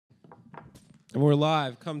And we're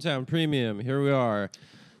live, Cumtown Premium. Here we are.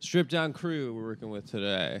 Stripped down crew we're working with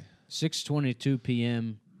today. 6:22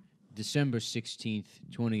 p.m., December 16th,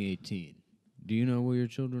 2018. Do you know where your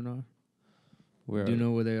children are? Where? Do you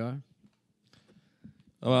know where they are?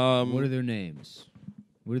 What are their names?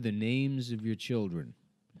 What are the names of your children?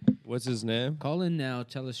 What's his name? Call in now.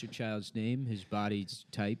 Tell us your child's name, his body's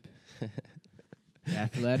type.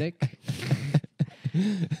 Athletic.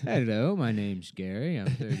 Hello, my name's Gary. I'm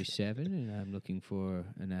 37, and I'm looking for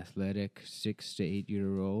an athletic 6 to 8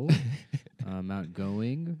 year old. I'm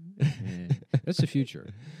outgoing. That's the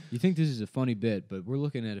future. You think this is a funny bit, but we're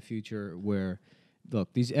looking at a future where,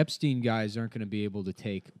 look, these Epstein guys aren't going to be able to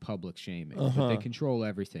take public shaming, but they control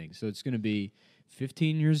everything. So it's going to be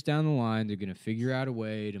 15 years down the line, they're going to figure out a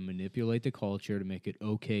way to manipulate the culture to make it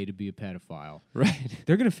okay to be a pedophile. Right.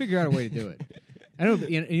 They're going to figure out a way to do it. I don't.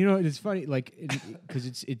 You know, it's funny, like, because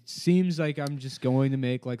it seems like I'm just going to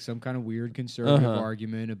make like some kind of weird conservative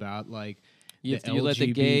argument about like you let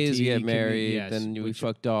the gays get married, yes, then we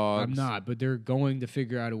fuck dogs. I'm not, but they're going to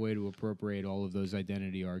figure out a way to appropriate all of those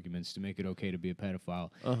identity arguments to make it okay to be a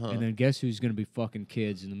pedophile. And then guess who's going to be fucking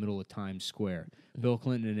kids in the middle of Times Square? Bill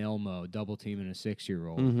Clinton and Elmo double teaming a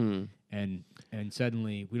 6-year-old. And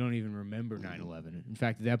suddenly we don't even remember 9/11. In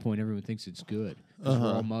fact, at that point, everyone thinks it's good because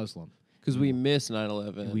we're all Muslim. Because we miss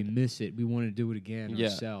 9/11. We miss it. We want to do it again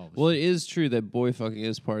ourselves. Well, it is true that boy fucking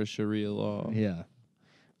is part of Sharia law. Yeah.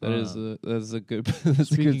 That's a good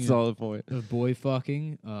that's a good solid point. Of boy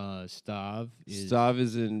fucking, Stav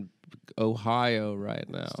is in Ohio right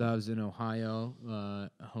now. Stav's in Ohio,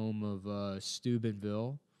 home of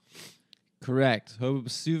Steubenville. Correct. Home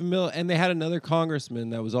of Steubenville, and they had another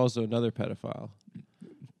congressman that was also another pedophile.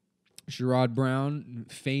 Sherrod Brown,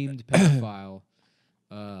 famed pedophile.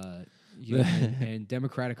 And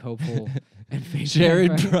Democratic hopeful and famed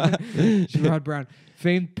Sherrod Brown,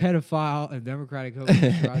 famed pedophile and Democratic hopeful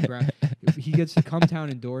Sherrod Brown. He gets the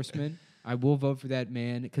Cumtown endorsement. I will vote for that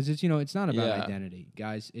man because it's not about identity,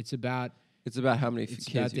 guys. It's about how many it's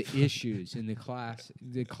kids. It's about the issues in the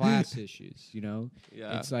class issues. You know,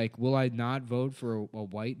 it's like, will I not vote for a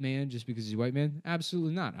white man just because he's a white man?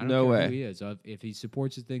 Absolutely not. I don't care who he is. If he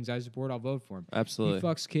supports the things I support, I'll vote for him. Absolutely. He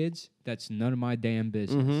fucks kids. That's none of my damn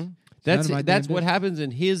business. That's what happens in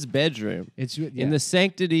his bedroom. It's in the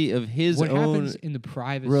sanctity of his what own happens in the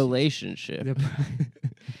privacy relationship.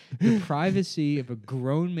 The privacy of a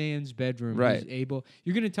grown man's bedroom. Right.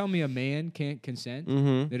 You're going to tell me a man can't consent?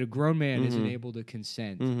 That a grown man isn't able to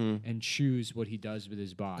consent and choose what he does with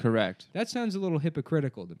his body. Correct. That sounds a little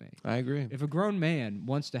hypocritical to me. I agree. If a grown man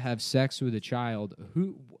wants to have sex with a child,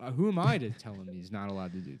 who am I to tell him he's not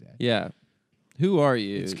allowed to do that? Yeah. Who are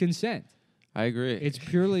you? It's consent. I agree. It's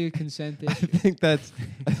purely a consent issue. I think that's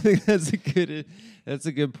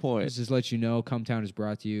a good point. Let's just let you know, Cumtown is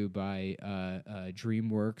brought to you by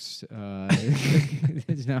DreamWorks.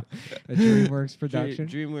 It's now a DreamWorks production.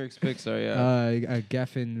 DreamWorks Pixar, yeah. A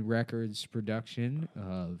Geffen Records production.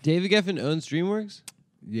 David Geffen owns DreamWorks?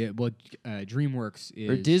 Yeah, well, DreamWorks is...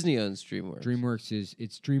 Or Disney owns DreamWorks.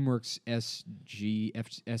 It's DreamWorks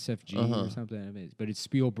SFG or something. I mean, but it's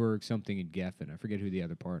Spielberg something and Geffen. I forget who the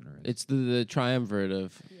other partner is. It's the triumvirate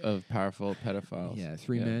of powerful pedophiles. Yeah,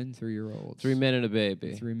 3 men, 3-year-olds. 3 men and a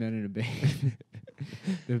baby. 3 men and a baby.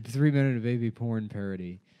 The 3 men and a baby porn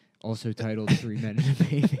parody, also titled 3 men and a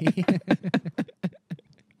baby.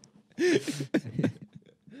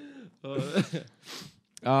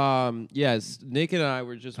 Yes, Nick and I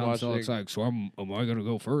were just watching. It's like, so am I gonna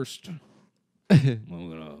go first?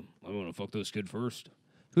 I'm gonna fuck this kid first.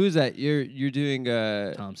 Who is that? You're doing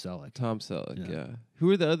Tom Selleck. Tom Selleck, yeah.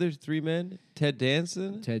 Who are the other 3 men? Ted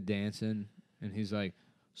Danson, and he's like,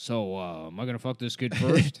 so am I gonna fuck this kid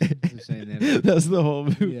first? Saying that. That's the whole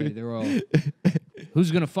movie. Yeah, they're all.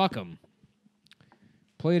 Who's gonna fuck him?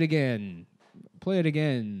 Play it again.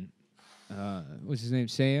 What's his name?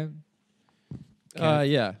 Sam.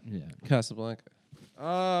 Yeah. Casablanca.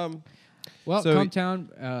 Well, Cumtown.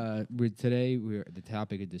 Today, the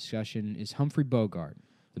topic of discussion is Humphrey Bogart,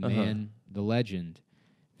 the man, the legend,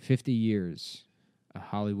 50 years, a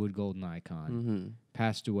Hollywood golden icon,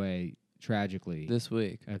 passed away tragically this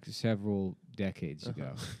week, several decades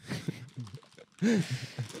ago.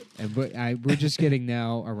 We're just getting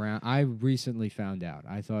now around. I recently found out.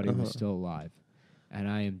 I thought he was still alive, and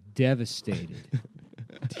I am devastated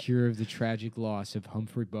to hear of the tragic loss of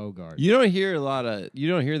Humphrey Bogart. You don't hear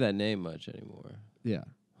that name much anymore. Yeah.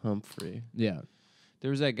 Humphrey. Yeah.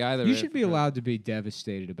 There was that guy that... You should be allowed to be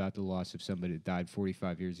devastated about the loss of somebody that died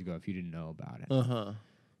 45 years ago if you didn't know about it.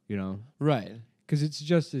 You know? Right. Because it's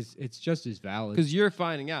just as valid. Because you're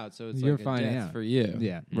finding out, so it's you're like a finding death out for you.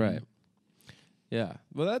 Yeah. Right. Yeah.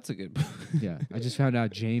 Well, that's a good... Yeah, I just found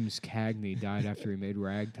out James Cagney died after he made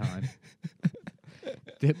Ragtime.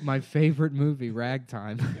 My favorite movie,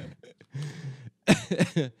 Ragtime.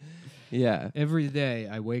 Yeah. Every day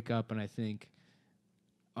I wake up and I think,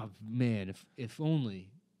 oh man, if only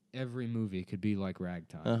every movie could be like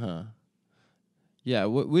Ragtime. Uh-huh. Yeah,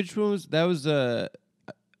 which one was that? Was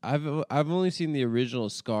I've only seen the original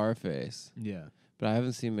Scarface, Yeah, but I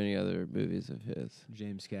haven't seen many other movies of his.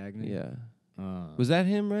 James Cagney. Yeah, Was was that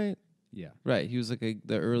him? Right, yeah. right. He was like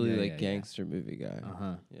the early Yeah, yeah. gangster movie guy.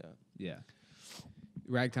 Uh-huh. Yeah, Yeah.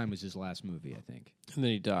 Ragtime was his last movie, I think. and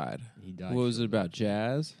then he died. He died. What was it about?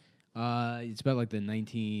 Jazz? It's about like the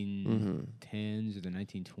 1910s or the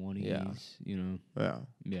 1920s. Yeah. You know. Yeah.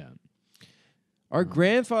 Yeah. Our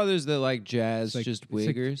grandfathers that like jazz It's like- just it's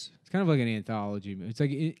like- wiggers. It's kind of like an anthology. It's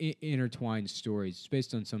like intertwined stories. It's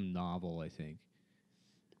based on some novel, I think.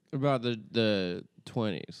 About the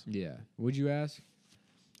 20s. Yeah. Would you ask?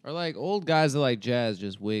 Or like old guys that like jazz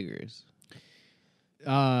just wiggers.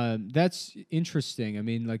 That's interesting. I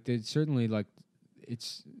mean, like, there's certainly like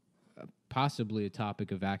it's possibly a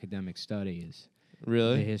topic of academic study is the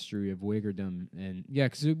Really? history of wiggerdom, and yeah,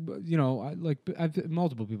 because I've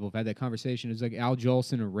multiple people have had that conversation. Is like Al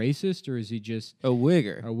Jolson a racist or is he just A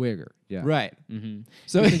wigger. a wigger? Yeah, Right. Mm-hmm.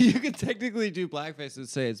 So you could technically do blackface and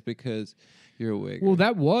say it's because you're a wigger. Well,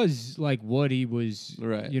 that was like what he was.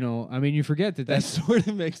 Right. You know, I mean, you forget that that that's. sort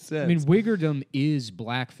of makes sense. I mean, wiggerdom is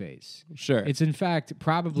blackface. sure. It's in fact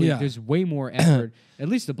probably Yeah. there's way more effort. At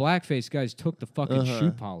least the blackface guys took the fucking Uh-huh.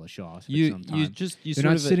 shoe polish off. you at some time. you They're sort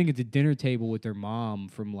not of sitting at the dinner table with their mom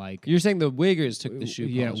from like you're saying the wiggers took the shoe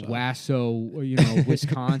yeah polish off. Wasso, you know,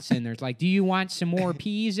 Wisconsin. There's like, do you want some more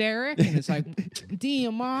peas, Eric? And it's like,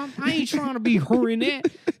 damn, mom, I ain't trying to be hurrying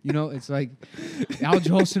it. You know, it's like Al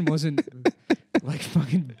Jolson wasn't like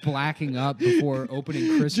fucking blacking up before opening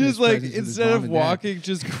Christmas. Just like presents with his instead mom of and dad. walking,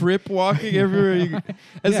 just crip walking everywhere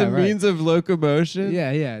as Yeah, a right. means of locomotion.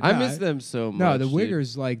 Yeah, yeah. I no, miss them so much. No, the dude.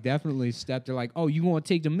 wiggers like definitely stepped. They're like, oh, you want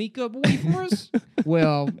to take the makeup away from us?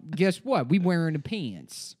 Well, guess what? We wearing the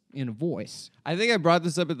pants in a voice. I think I brought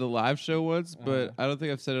this up at the live show once, but Uh-huh. I don't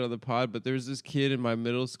think I've said it on the pod. But there was this kid in my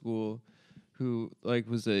middle school who like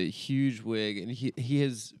was a huge wig, and he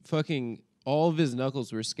has fucking all of his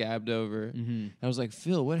knuckles were scabbed over. Mm-hmm. I was like,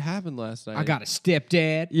 Phil, what happened last night? I got a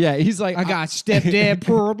stepdad. Yeah, he's like, I got stepdad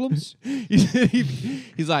problems.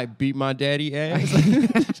 he's like, beat my daddy ass.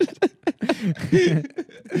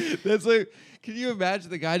 That's like, can you imagine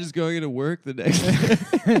the guy just going into work the next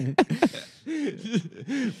day?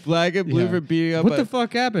 Black and blue Yeah. for beating up What a the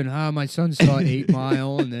fuck happened? My son saw 8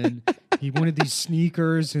 Mile, and then he wanted these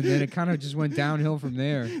sneakers, and then it kind of just went downhill from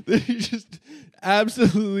there. He just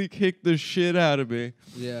absolutely kicked the shit out of me.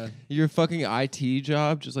 Yeah. Your fucking IT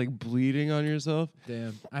job, just like bleeding on yourself.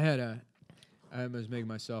 Damn. I was making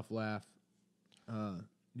myself laugh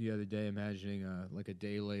the other day, imagining like a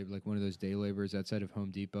day labor, like one of those day laborers outside of Home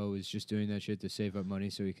Depot is just doing that shit to save up money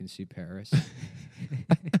so he can see Paris.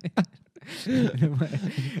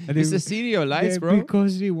 It's the studio lights, bro.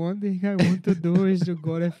 Because the one thing I want to do is to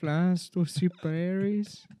go to France to see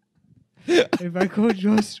Paris. If I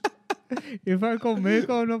could make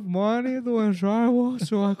enough money to travel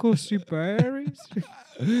so I could see Paris.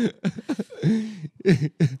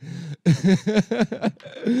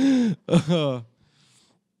 Oh.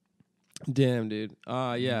 Damn, dude.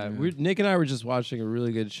 Yeah. Yeah. Nick and I were just watching a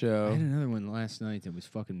really good I show. had another one last night that was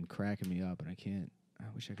fucking cracking me up, and I can't. I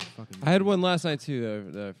wish I could fucking. I had one last night too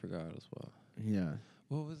that I forgot as well. Yeah.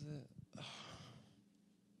 What was it?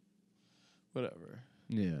 Whatever.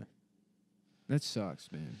 Yeah. That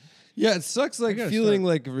sucks, man. Yeah, it sucks like gotta feeling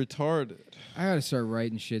like retarded. I gotta start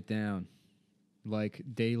writing shit down, like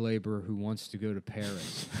day laborer who wants to go to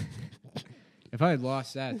Paris. If I had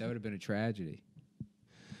lost that would have been a tragedy.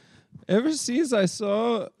 Ever since I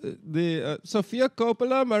saw the Sofia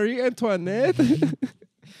Coppola, Marie Antoinette.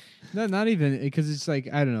 No, not even because it's like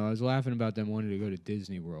I don't know. I was laughing about them wanting to go to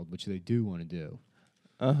Disney World, which they do want to do.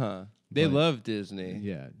 They But- love Disney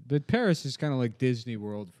Yeah, but Paris is kind of like Disney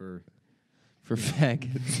World for. for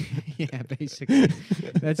faggots. Yeah, basically,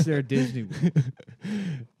 that's their Disney World.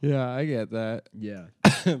 Yeah, I get that. Yeah.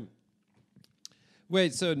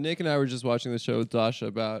 Wait, so Nick and I were just watching the show with Dasha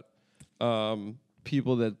about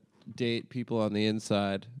people that date people on the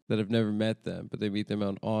inside that have never met them, but they meet them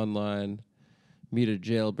on online meet a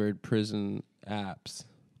jailbird prison apps.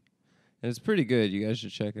 And it's pretty good. You guys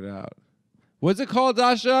should check it out. What's it called,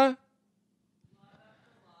 Dasha?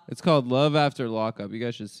 It's called Love After Lockup. You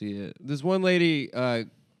guys should see it. This one lady that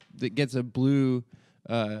gets a blue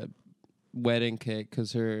wedding cake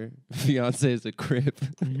because her fiance is a crip.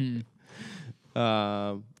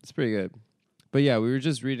 Mm-hmm. It's pretty good. But yeah, we were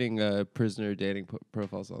just reading prisoner dating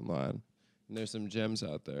profiles online, and there's some gems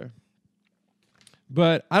out there.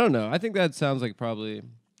 But I don't know. I think that sounds like probably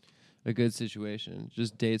a good situation.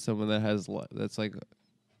 Just date someone that has that's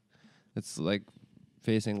like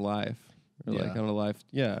facing life or like on a life.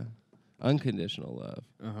 Yeah, unconditional love.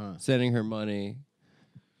 Sending her money,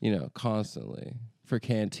 constantly for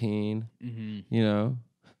canteen.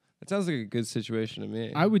 It sounds like a good situation to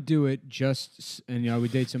me. I would do it I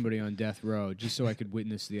would date somebody on death row just so I could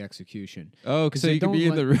witness the execution. Oh, because so you could be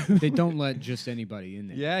in the room. They don't let just anybody in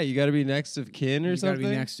there. Yeah, you got to be next of kin or something. You got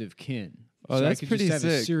to be next of kin. Oh, so that's I could pretty just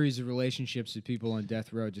have sick. a series of relationships with people on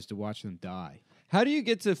death row just to watch them die. How do you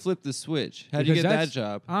get to flip the switch? How do you get that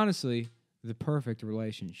job? Honestly, the perfect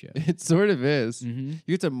relationship. It sort of is. Mm-hmm.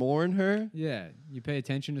 You get to mourn her? Yeah. You pay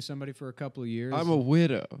attention to somebody for a couple of years. I'm a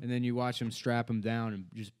widow. And then you watch them strap them down and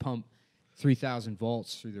just pump 3,000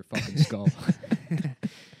 volts through their fucking skull.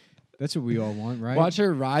 That's what we all want, right? Watch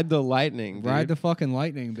her ride the lightning. Dude. Ride the fucking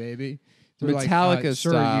lightning, baby. They're Metallica like,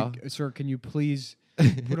 style. Sir, can you please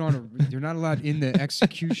put on you're not allowed in the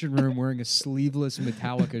execution room wearing a sleeveless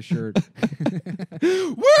Metallica shirt.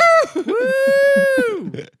 Woo!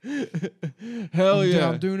 Hell yeah.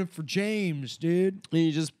 I'm doing it for James, dude. And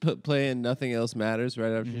you just play in Nothing Else Matters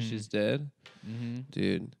right after she's dead.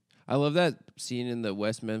 Dude. I love that scene in the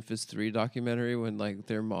West Memphis 3 documentary when like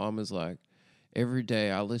their mom is like, every day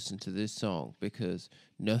I listen to this song because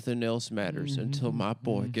nothing else matters until my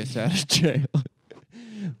boy gets out of jail.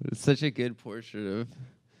 It's such a good portrait of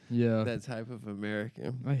that type of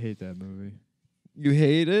American. I hate that movie. You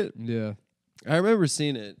hate it? Yeah. I remember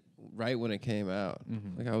seeing it right when it came out.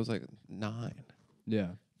 Like I was like 9. Yeah.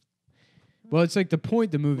 Well, it's like the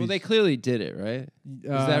point the movie. Well, they clearly did it, right? Is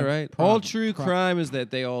that right? All true crime is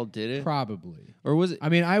that they all did it? Probably. Or was it? I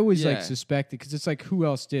mean, I always like suspected because it's like, who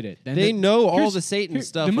else did it? And they know all the Satan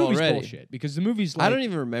stuff already. The movie's bullshit because the movie's like, I don't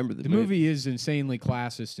even remember the movie. The movie is insanely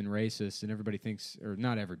classist and racist, and everybody thinks, or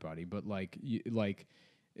not everybody, but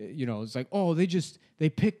it's like, oh, they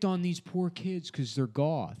picked on these poor kids because they're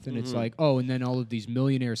goth, and it's like, oh, and then all of these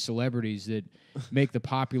millionaire celebrities that make the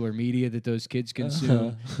popular media that those kids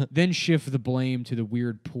consume, then shift the blame to the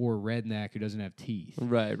weird poor redneck who doesn't have teeth.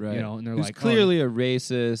 Right. And they're Who's like, clearly a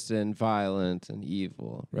racist and violent and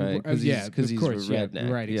evil, right? Because he's a redneck.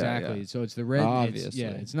 Right, exactly. Yeah. So it's the red. Obviously.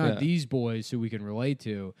 It's not these boys who we can relate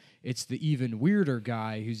to. It's the even weirder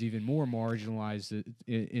guy who's even more marginalized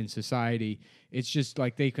in society. It's just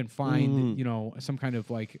like they can find, some kind of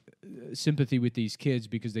like sympathy with these kids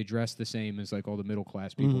because they dress the same as like all the middle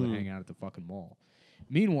class people that hang out at the fucking mall.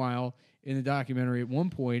 Meanwhile, in the documentary, at one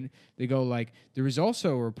point, they go like, there was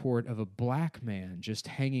also a report of a black man just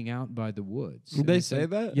hanging out by the woods. Did they say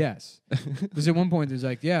that? Yes. Because at one point, there's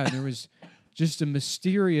like, and there was just a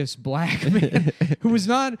mysterious black man who was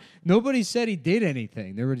not. Nobody said he did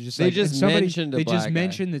anything. They were just mentioned they just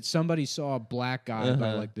mentioned that somebody saw a black guy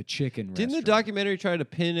by like the chicken. Didn't restaurant. the documentary try to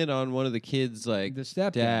pin it on one of the kids, like the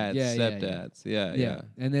stepdad, stepdads? Yeah.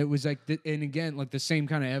 And it was like, and again, like the same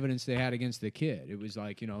kind of evidence they had against the kid. It was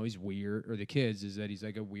like, he's weird, or the kids is that he's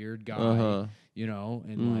like a weird guy,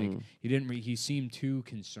 and like he didn't. He seemed too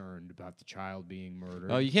concerned about the child being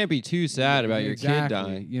murdered. Oh, you can't be too sad about your kid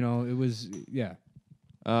dying. It was. Yeah.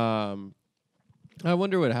 I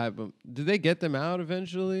wonder what happened. Did they get them out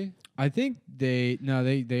eventually? I think they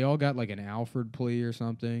all got like an Alford plea or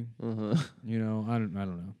something. I don't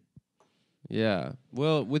know. Yeah.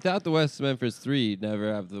 Well, without the West Memphis 3, you'd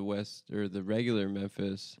never have the the regular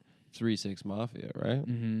Memphis 3-6 Mafia, right?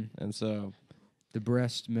 Mm-hmm. And so the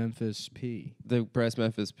Breast Memphis P. The Breast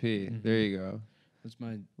Memphis P. Mm-hmm. There you go. That's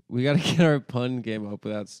my. We got to get our pun game up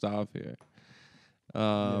without stop here.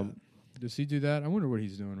 Does he do that? I wonder what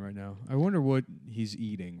he's doing right now. I wonder what he's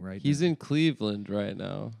eating right now. He's in Cleveland right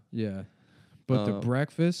now. Yeah. But the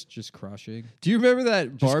breakfast, just crushing. Do you remember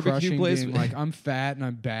that just barbecue place? Being like, I'm fat and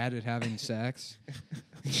I'm bad at having sex.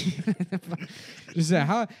 Just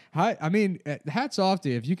how I mean, hats off to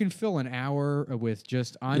you if you can fill an hour with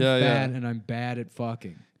just I'm fat and I'm bad at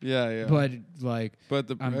fucking. Yeah. But I'm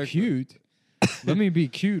breakfast. Cute. Let me be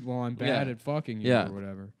cute while I'm bad at fucking you or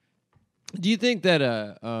whatever. Do you think that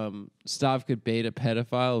Stav could bait a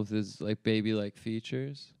pedophile with his like baby-like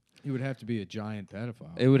features? He would have to be a giant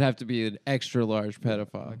pedophile. It would have to be an extra large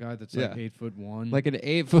pedophile. A guy that's like 8'1". Like an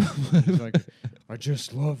 8'1". He's like, I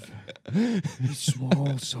just love his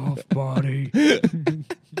small, soft body.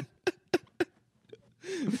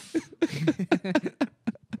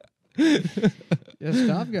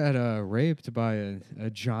 Stav got raped by a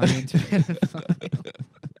giant pedophile.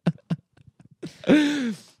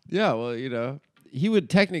 Yeah, well, he would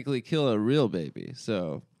technically kill a real baby,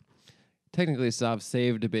 so technically Stav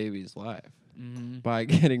saved a baby's life. by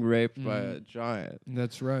getting raped by a giant.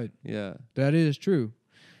 That's right. Yeah. That is true.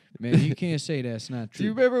 Man, you can't say that's not Do true.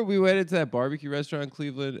 you remember we went into that barbecue restaurant in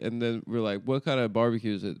Cleveland, and then we're like, "What kind of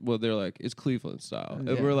barbecue is it?" Well, they're like, "It's Cleveland style," and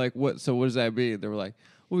we're like, "What? So what does that mean?" They were like,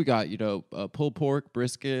 "Well, we got pulled pork,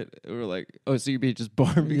 brisket." And we're like, "Oh, so you mean just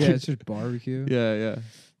barbecue?" Yeah, it's just barbecue.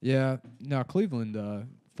 Yeah. No, Cleveland.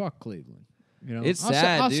 Fuck Cleveland. You know, It's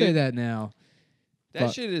sad, I'll dude. say that now.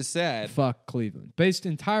 That shit is sad. Fuck Cleveland. Based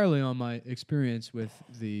entirely on my experience with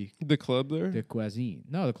the club there. the cuisine.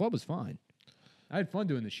 No, the club was fine. I had fun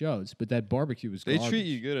doing the shows, but that barbecue was They garbage. treat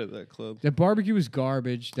you good at that club. That barbecue was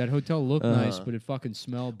garbage. That hotel looked nice, but it fucking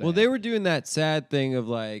smelled bad. Well, they were doing that sad thing of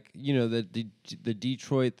like, the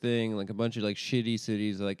Detroit thing, like a bunch of like shitty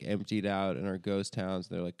cities like emptied out and are ghost towns.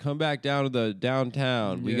 They're like, come back down to the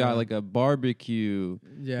downtown. We got like a barbecue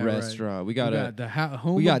restaurant. Right. We got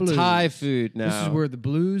home we of got blues. Thai food now. This is where the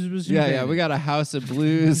blues was yeah, invented. we got a house of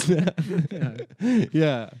blues.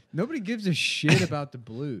 Yeah. Nobody gives a shit about the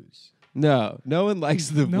blues. No one likes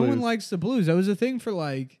the blues. No one likes the blues. That was a thing for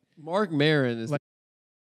like Mark Maron is Like-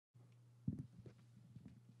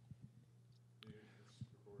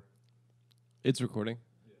 It's recording.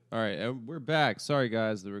 All right, and we're back. Sorry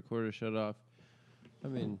guys, the recorder shut off. I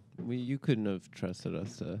mean, you couldn't have trusted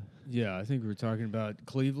us to. Yeah, I think we were talking about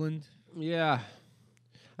Cleveland. Yeah.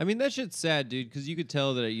 I mean, that shit's sad, dude, because you could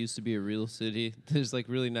tell that it used to be a real city. There's like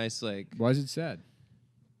really nice Why is it sad?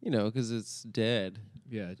 because it's dead.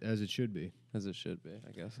 Yeah, as it should be. As it should be,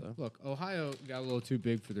 I guess so. Look, Ohio got a little too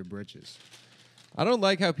big for their britches. I don't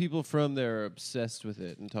like how people from there are obsessed with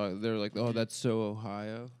it and talk. They're like, "Oh, that's so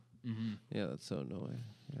Ohio." Mm-hmm. Yeah, that's so annoying.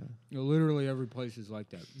 Yeah, Literally every place is like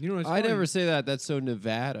that. You know, it's I funny. never say that. That's so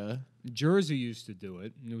Nevada. Jersey used to do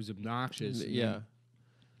it, and it was obnoxious. Yeah,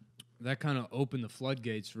 That kind of opened the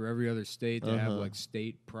floodgates for every other state to have like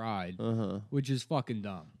state pride, which is fucking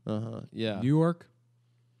dumb. Yeah, New York,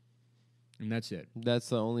 and that's it. that's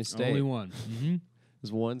the only state. Only one.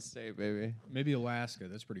 There's one state, baby. Maybe Alaska.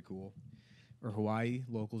 That's pretty cool. Or Hawaii,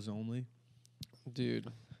 locals only. Dude,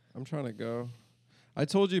 I'm trying to go. I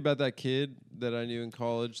told you about that kid that I knew in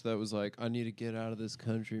college that was like, I need to get out of this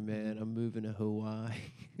country, man. I'm moving to Hawaii.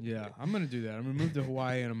 Yeah, I'm gonna do that. I'm gonna move to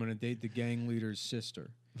Hawaii and I'm gonna date the gang leader's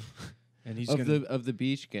sister. And he's of the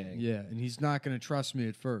beach gang. Yeah, and he's not gonna trust me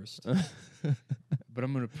at first. But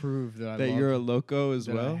I'm gonna prove that You're a loco as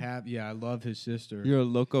that well. I love his sister. You're a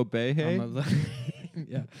loco behe.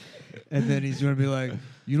 Yeah. And then he's going to be like,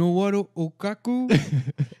 you know what, Okaku?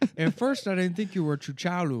 At first, I didn't think you were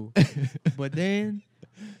Chuchalu. But then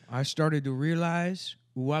I started to realize,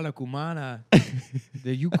 Uwala Kumana,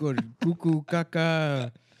 that you could kuku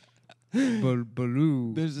kaka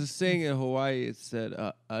balu. There's a saying in Hawaii. It said,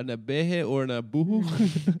 an abehe or an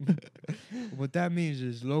abuhu. What that means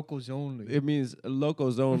is locals only. It means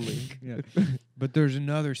locals only. Yeah. But there's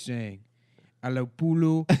another saying.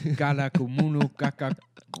 Alapulu kalakumunu kaka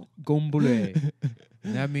gombule.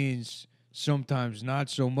 And that means sometimes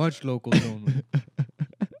not so much locals only.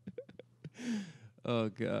 Oh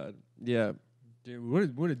God, yeah.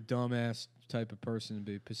 Dude, what a dumbass type of person to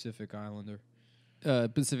be, Pacific Islander.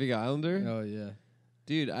 Pacific Islander. Oh yeah,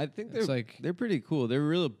 dude. I think It's like- they're pretty cool. They're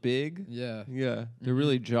real big. yeah, Yeah, they're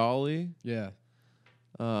really jolly. yeah.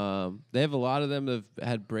 They have a lot of them that have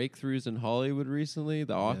had breakthroughs in Hollywood recently.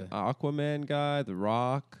 The Aquaman guy, The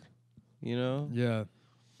Rock. You know, Yeah.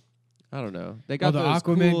 I don't know. They got the those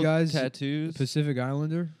Aquaman cool guys, tattoos. Pacific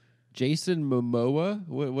Islander. Jason Momoa.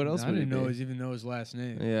 What else? I would didn't it know be? even know his last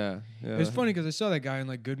name. Yeah. It's funny because I saw that guy in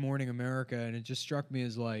like Good Morning America, and it just struck me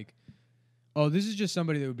as like, oh, this is just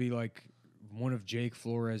somebody that would be like one of Jake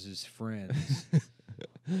Flores' friends.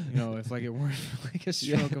 You know, if like it weren't like a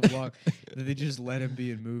stroke of luck that they just let him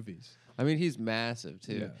be in movies. I mean, he's massive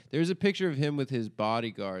too. Yeah. There's a picture of him with his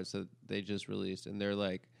bodyguards that they just released, and they're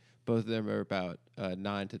like, both of them are about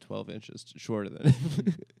 9 to 12 inches shorter than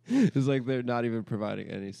him. It's like they're not even providing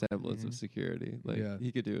any semblance of security. Like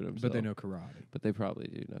he could do it himself. But they know karate. But they probably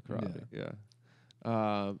do know karate.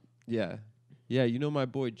 Yeah. Yeah, you know my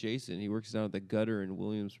boy Jason. He works down at the gutter in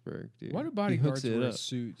Williamsburg, dude. Why do He bodyguards hooks it wear up.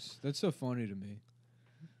 suits? That's so funny to me.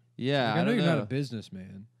 Yeah, Like, I know don't you're not a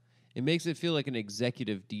businessman. It makes it feel like an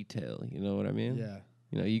executive detail. You know what I mean? Yeah.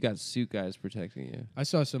 You know, you got suit guys protecting you. I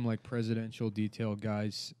saw some like presidential detail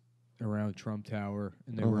guys around Trump Tower,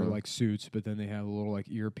 and they wear like suits, but then they have little like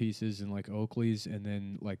earpieces and like Oakleys, and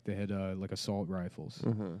then like they had like assault rifles,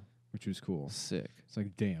 which was cool. Sick. It's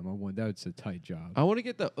like, damn, that's a tight job. I want to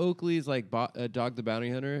get the Oakleys like Dog the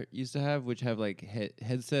Bounty Hunter used to have, which have like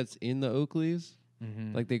headsets in the Oakleys.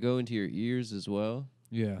 Like they go into your ears as well.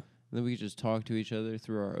 Yeah. And then we could just talk to each other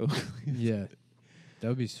through our Oakleys. Yeah. That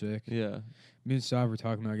would be sick. Yeah. Me and Sav were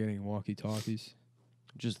talking about getting walkie-talkies.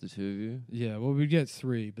 Just the two of you? Yeah, well, we'd get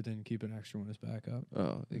 3, but then keep an extra one as backup.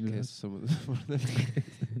 Oh, in Yeah. case one of them.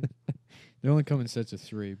 They only come in sets of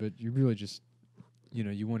 3, but you really just,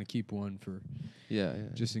 you want to keep one for Yeah.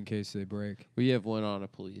 just in case they break. We have one on a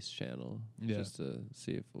police channel Yeah. just to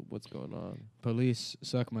see what's going on. Police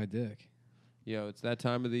suck my dick. Yo, it's that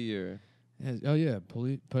time of the year. Oh yeah,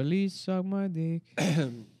 police suck my dick.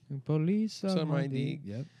 Police suck my dick.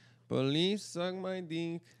 Yep. Police suck my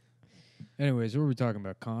dick. Anyways, what were we talking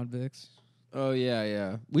about? Convicts? Oh,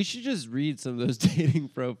 yeah. We should just read some of those dating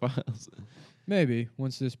profiles. Maybe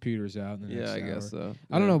once this peters out. In the next I hour. guess so.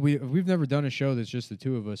 I don't know. We've never done a show that's just the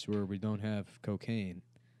two of us where we don't have cocaine.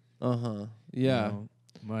 Yeah.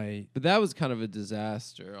 But that was kind of a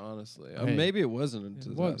disaster, honestly. Hey, maybe it wasn't a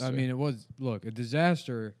disaster. It was. Look, a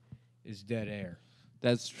disaster is dead air.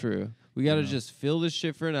 That's true. We got to just fill this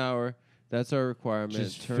shit for an hour. That's our requirement.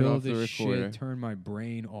 Just turn fill off the this recorder. shit, turn my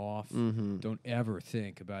brain off. Mm-hmm. Don't ever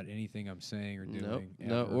think about anything I'm saying or doing.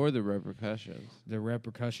 No, or the repercussions. The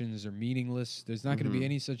repercussions are meaningless. There's not going to be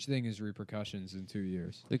any such thing as repercussions in 2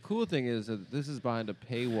 years. The cool thing is that this is behind a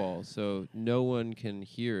paywall, so no one can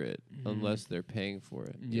hear it unless they're paying for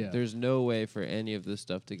it. Yeah. There's no way for any of this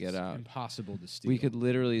stuff to get out. Impossible to steal. We could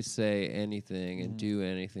literally say anything and do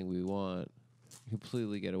anything we want.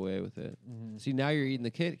 Completely get away with it. See, now you're eating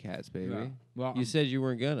the Kit Kats, baby. Yeah. Well, you said you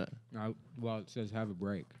weren't gonna. It says have a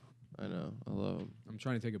break. I know. I love them. I'm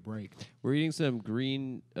trying to take a break. We're eating some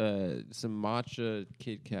green, some matcha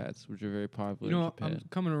Kit Kats, which are very popular in Japan. I'm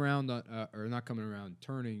coming around, or not coming around,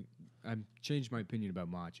 turning. I've changed my opinion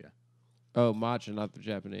about matcha. Oh, matcha, not the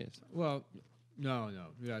Japanese. Well, no.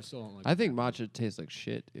 Yeah, I still don't like I think matcha tastes like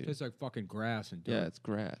shit, dude. It tastes like fucking grass and dirt. Yeah, it's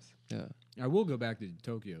grass. Yeah. I will go back to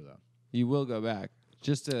Tokyo, though. You will go back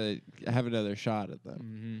just to have another shot at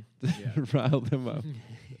them. Yeah. Rile them up.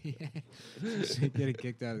 Just getting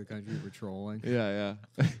kicked out of the country for trolling. Yeah.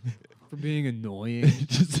 For being annoying.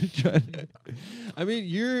 Just to try to. I mean,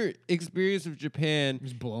 your experience of Japan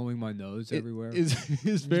Just blowing my nose everywhere. is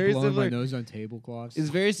Just very blowing similar. my nose on tablecloths. It's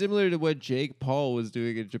very similar to what Jake Paul was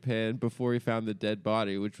doing in Japan before he found the dead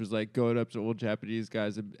body, which was like going up to old Japanese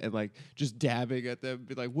guys and like just dabbing at them,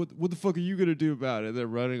 be like, "What the fuck are you gonna do about it?" And they're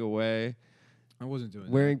running away. I wasn't doing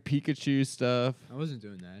wearing Pikachu stuff. that. I wasn't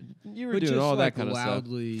doing that. You were But doing just all like that kind of stuff.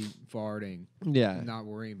 loudly farting. Yeah, And not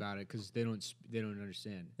worrying about it because they don't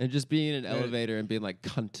understand. and just being in an elevator and being like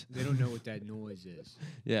cunt. They don't know what that noise is.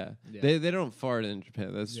 Yeah. Yeah. They don't fart in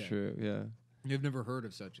Japan. That's Yeah. true. Yeah. You've never heard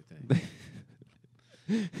of such a thing.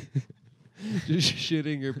 Just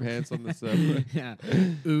shitting your pants on the subway. Yeah.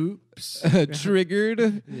 Oops.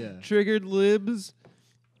 Triggered. Yeah. Triggered libs.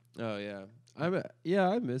 Oh yeah.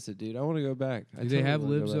 I miss it, dude. I want to go back. Do they have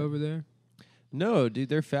libs over there? No, dude,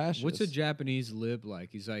 they're fascist. What's a Japanese lib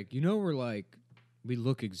like? He's like, we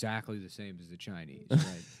look exactly the same as the Chinese, right?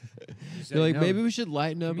 They're like, "No, maybe we should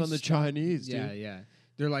lighten up we on the stop?" Chinese, dude. Yeah.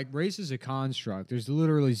 They're like, race is a construct. There's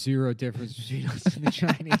literally zero difference between us and the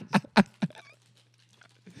Chinese.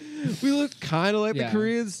 We look kind of like the Yeah.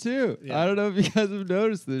 Koreans too. Yeah. I don't know if you guys have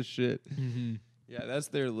noticed this shit. Mm-hmm. Yeah, that's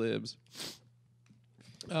their libs.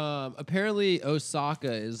 Apparently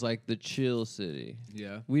Osaka is like the chill city.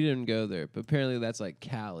 Yeah. We didn't go there, but apparently that's like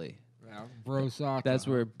Cali. Bro soccer. That's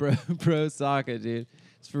where bro Osaka, dude.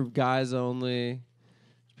 It's for guys only.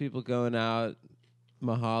 People going out.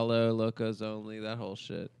 Mahalo, locos only, that whole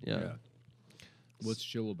shit. Yeah. What's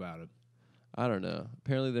chill about it? I don't know.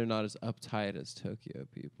 Apparently they're not as uptight as Tokyo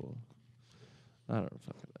people. I don't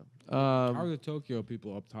fucking know. How are the Tokyo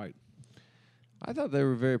people uptight? I thought they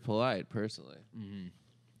were very polite, personally. Mm-hmm.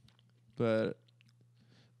 But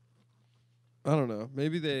I don't know.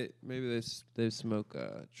 Maybe they smoke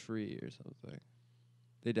a tree or something.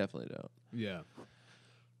 They definitely don't. Yeah.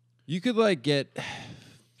 You could like get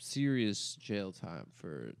serious jail time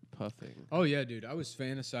for puffing. Oh yeah, dude. I was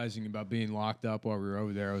fantasizing about being locked up while we were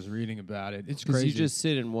over there. I was reading about it. It's 'Cause crazy. you just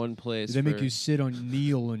sit in one place. They make you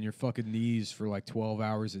kneel on your fucking knees for like 12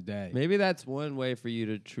 hours a day. Maybe that's one way for you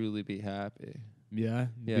to truly be happy. Yeah?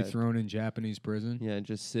 Yeah. Be thrown in Japanese prison. Yeah,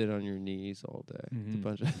 just sit on your knees all day with a Mhm.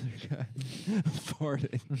 bunch of other guys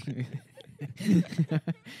farting.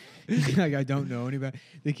 Like I don't know anybody.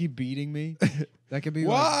 They keep beating me. That could be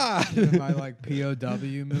Why? like my like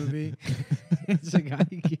POW movie. It's a guy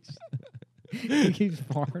he keeps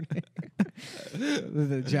farting.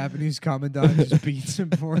 The Japanese commandant just beats him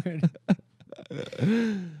for it.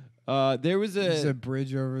 There was It's a a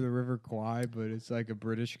bridge over the River Kwai, but it's like a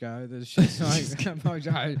British guy. That's just like,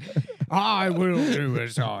 I will do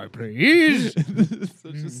as I please.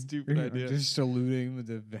 such a stupid idea. Just saluting with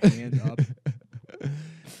the hand up.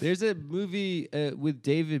 There's a movie with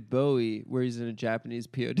David Bowie where he's in a Japanese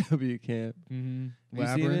POW camp. Mm-hmm.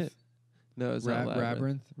 Have you seen it? No, it's not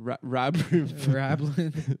Labyrinth. Labyrinth.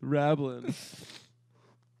 Rablin. Rablin.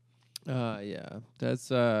 Yeah. That's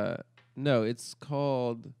no, it's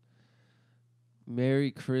called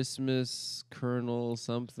Merry Christmas Colonel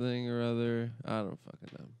something or other. I don't fucking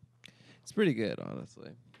know. It's pretty good,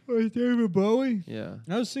 honestly. David Bowie. Yeah.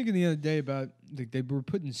 I was thinking the other day about they were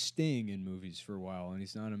putting Sting in movies for a while, and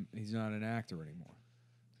he's not an actor anymore.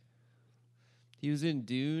 He was in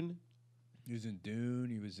Dune. He was in Dune.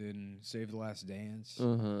 He was in Save the Last Dance.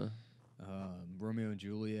 Uh-huh. Romeo and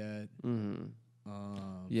Juliet. Mm-hmm.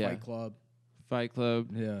 Yeah. Fight Club. Fight Club.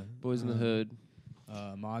 Yeah. Boys in the Hood.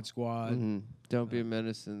 Mod Squad. Mm-hmm. Don't Be a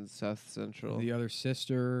Menace in South Central. The Other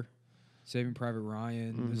Sister. Saving Private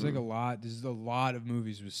Ryan. Mm-hmm. There's like a lot. There's a lot of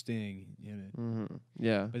movies with Sting in it. Mm-hmm.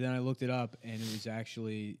 Yeah. But then I looked it up, and it was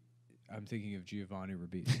actually, I'm thinking of Giovanni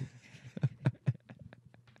Ribisi.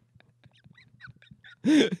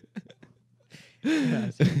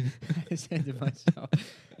 I said to myself,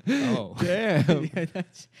 "Oh, damn, yeah,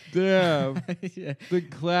 that's damn, yeah. the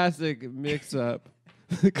classic mix-up,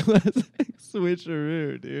 the classic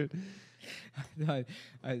switcheroo, dude." I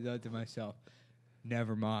thought to myself,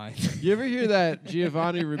 never mind. You ever hear that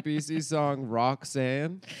Giovanni Ribisi song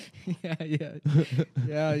 "Roxanne"?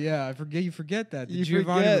 yeah. I forget. You forget that You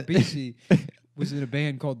Giovanni forget. Ribisi was in a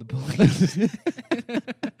band called The Police.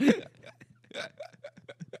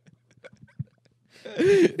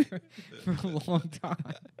 for a long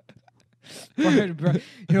time. A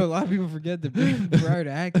lot of people forget that prior to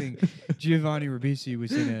acting, Giovanni Ribisi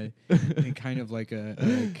was in kind of like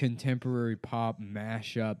a contemporary pop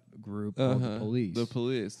mashup group called The Police. The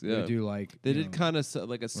Police, yeah. They do like they did kind of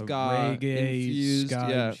like a ska reggae infused,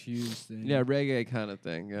 infused thing. yeah, reggae kind of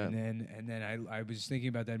thing, yeah. And then I was thinking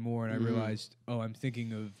about that more, and I realized, I'm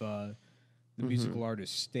thinking of the musical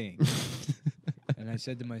artist Sting. And I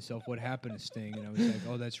said to myself, what happened to Sting? And I was like,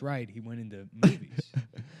 oh, that's right. He went into movies.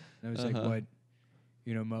 And I was like, what?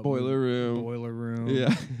 Boiler Room. Boiler Room.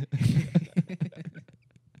 Yeah.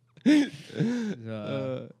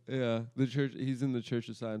 Uh, yeah. The church. He's in the Church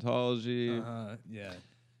of Scientology. Yeah.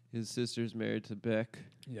 His sister's married to Beck.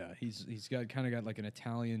 Yeah. He's kind of got like an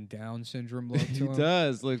Italian Down syndrome look to He him.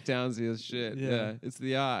 does look downsy as shit. Yeah. Yeah. It's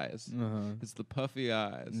the eyes. Uh-huh. It's the puffy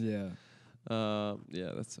eyes. Yeah.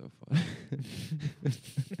 Yeah, that's so funny.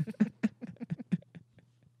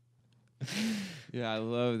 Yeah, I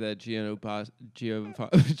love that Giovanni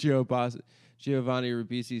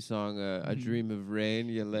Ribisi song, "I Dream of Rain."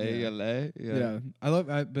 Yale. Yeah. I love.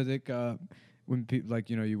 But like when people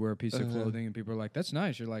you wear a piece of clothing and people are like, "That's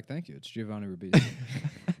nice." You're like, "Thank you." It's Giovanni Ribisi.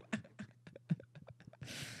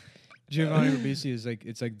 Giovanni Ribisi is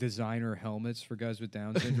it's like designer helmets for guys with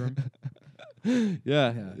Down syndrome.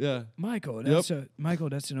 Yeah. Michael, that's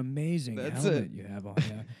an amazing helmet you have on.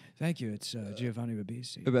 Yeah. Thank you. It's Giovanni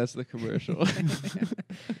Ribisi. That's the commercial.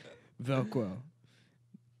 Velcro.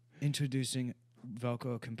 Introducing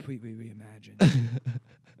Velcro completely reimagined.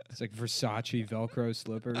 It's like Versace Velcro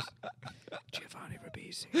slippers. Giovanni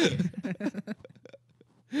Ribisi.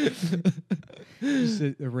 Just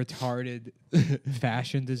a retarded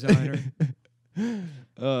fashion designer.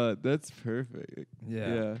 That's perfect.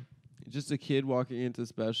 Yeah. Just a kid walking into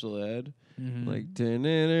special ed, like, and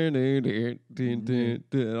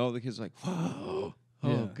all the kids are like, whoa,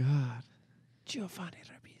 oh God, Giovanni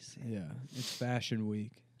Ribisi. Yeah, it's Fashion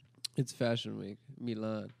Week. It's Fashion Week,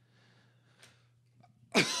 Milan.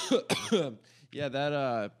 Yeah,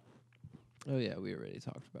 that. Oh yeah, we already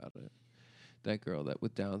talked about it. That girl that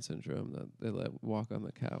with Down syndrome that they let walk on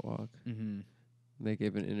the catwalk. Mm-hmm. They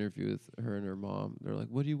gave an interview with her and her mom. They're like,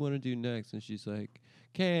 "What do you want to do next?" And she's like,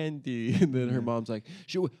 "Candy." And then her mom's like,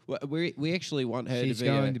 "We actually want her She's to be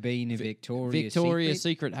going to be in a Victoria's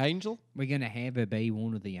Secret angel. We're going to have her be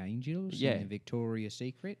one of the angels in a Victoria's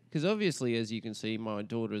Secret. Because obviously, as you can see, my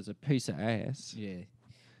daughter is a piece of ass. Yeah.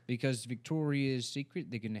 Because Victoria's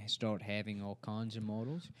Secret, they're going to start having all kinds of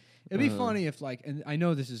models. It'd be funny if, and I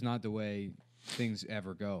know this is not the way things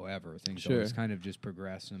ever go, ever. Things always kind of just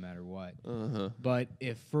progress no matter what. But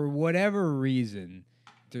if for whatever reason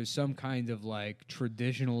there's some kind of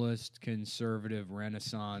traditionalist conservative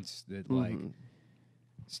renaissance that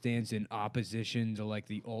stands in opposition to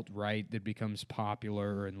the alt-right that becomes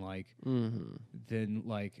popular and then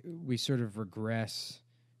we sort of regress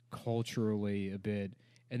culturally a bit.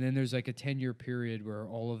 And then there's a 10-year period where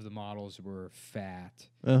all of the models were fat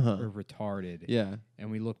or retarded. Yeah. And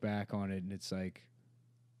we look back on it and it's like,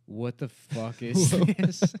 what the fuck is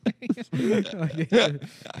this?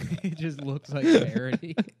 It just looks like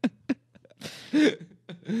parody.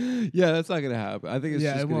 Yeah, that's not gonna happen. I think it's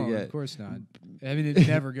yeah, just it gonna won't. get. Of course not. I mean, it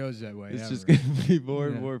never goes that way. It's ever. just gonna be more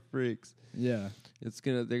and Yeah. more freaks. Yeah.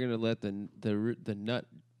 They're gonna let the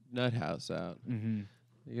nut house out. Mm-hmm.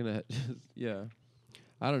 You're gonna yeah.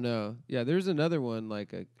 I don't know. Yeah, there's another one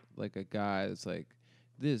like a guy that's like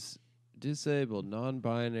this disabled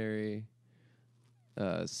non-binary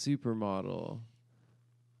supermodel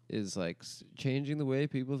is like changing the way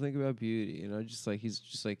people think about beauty. You know, just like he's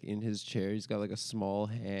just like in his chair, he's got like a small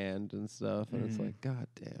hand and stuff, and it's like, god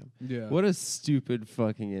damn, Yeah. what a stupid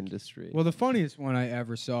fucking industry. Well, the funniest one I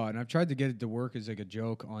ever saw, and I've tried to get it to work as like a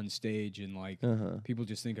joke on stage, and like people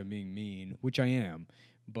just think I'm being mean, which I am.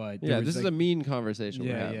 But yeah, this is a mean conversation.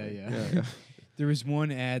 we're having. Yeah. There was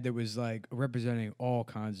one ad that was like representing all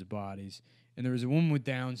kinds of bodies, and there was a woman with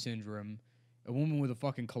Down syndrome, a woman with a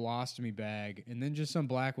fucking colostomy bag, and then just some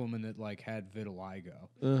black woman that like had vitiligo.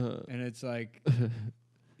 And it's like,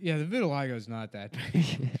 yeah, the vitiligo is not that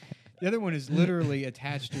big. The other one is literally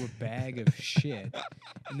attached to a bag of shit,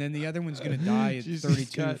 and then the other one's gonna die at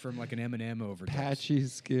 32 from like an M&M overdose. Patchy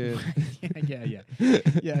skin. yeah.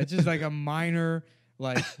 It's just like a minor,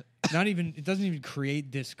 like not even. It doesn't even create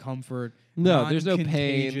discomfort. No, there's no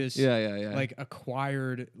pain. Yeah. Like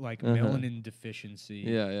acquired like melanin deficiency.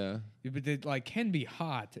 Yeah. But it like can be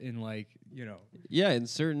hot in like Yeah, in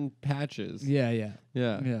certain patches. Yeah.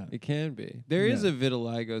 It can be. There is a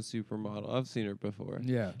vitiligo supermodel. I've seen her before.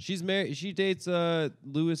 Yeah. She's married. She dates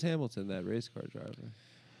Lewis Hamilton, that race car driver.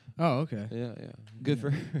 Oh, okay. Yeah. Good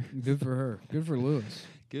for her. Good for her. Good for Lewis.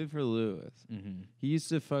 Good for Lewis. Mm-hmm. He used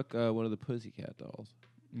to fuck one of the Pussycat dolls.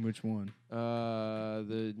 Which one?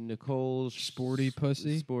 The Nicole Sporty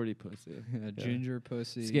pussy. Sporty pussy. Ginger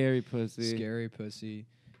pussy. Scary pussy. Scary pussy.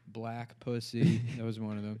 Black pussy. That was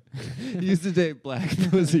one of them. He used to date Black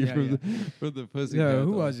pussy from the Pussycat. No,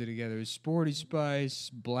 who doll. was it together? It was Sporty Spice,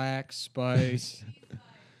 Black Spice,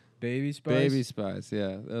 Baby Spice. Baby Spice.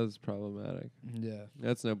 Yeah, that was problematic. Yeah.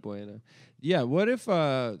 That's no bueno. Yeah, what if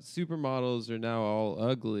supermodels are now all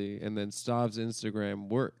ugly and then Stav's Instagram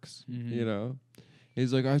works? Mm-hmm. You know?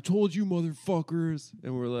 He's like, I told you, motherfuckers.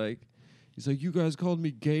 And we're like, he's like, you guys called me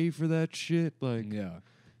gay for that shit? Like, Yeah.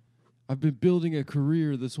 I've been building a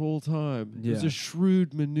career this whole time. It was Yeah. a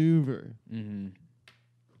shrewd maneuver. Mm-hmm.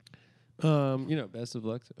 Best of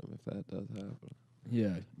luck to him if that does happen.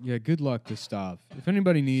 Yeah. Good luck to Stav. If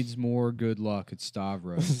anybody needs more good luck, it's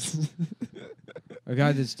Stavros. A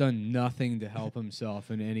guy that's done nothing to help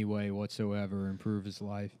himself in any way whatsoever, improve his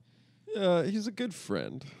life. Yeah, he's a good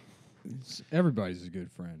friend. Everybody's a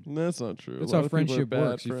good friend. That's not true. That's A lot how of people are friendship bad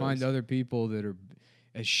works. You friends. find other people that are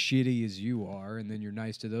as shitty as you are, and then you're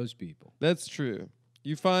nice to those people. That's true.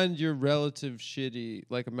 You find your relative shitty,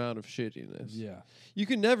 like, amount of shittiness. Yeah. You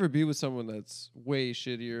can never be with someone that's way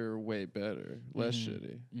shittier or way better, less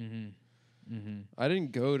shitty. Mm-hmm. Mm-hmm. I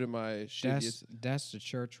didn't go to my shittiest. That's the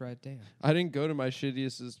church right there. I didn't go to my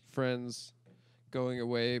shittiest friends going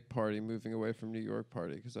away party, moving away from New York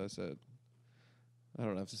party, because I said, I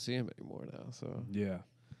don't have to see him anymore now. So Yeah.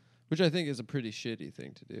 which I think is a pretty shitty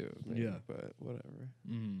thing to do. Maybe, Yeah. But whatever.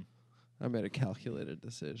 Mm-hmm. I made a calculated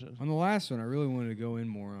decision. On the last one, I really wanted to go in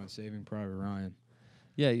more on Saving Private Ryan.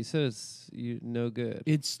 Yeah, you said it's no good.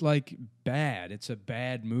 It's like bad. It's a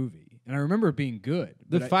bad movie, and I remember it being good.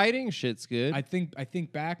 The but fighting shit's good. I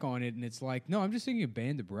think back on it, and it's like, no, I'm just thinking of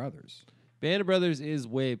Band of Brothers. Band of Brothers is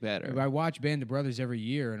way better. I watch Band of Brothers every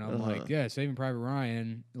year, and I'm like, yeah, Saving Private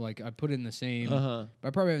Ryan. Like, I put it in the same. But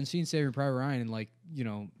I probably haven't seen Saving Private Ryan in I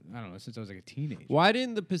don't know, since I was like a teenager. Why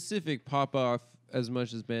didn't the Pacific pop off as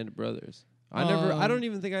much as Band of Brothers? I don't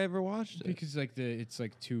even think I ever watched it. Because it's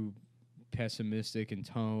like too pessimistic in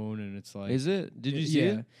tone, and it's like, Is it? Did you see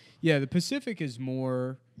it? Yeah, the Pacific is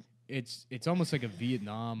more. It's almost like a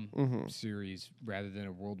Vietnam series rather than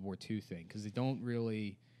a World War II thing, because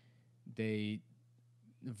they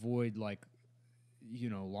avoid lionizing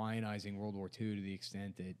World War II to the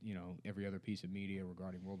extent that every other piece of media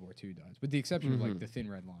regarding World War II does, with the exception of like the Thin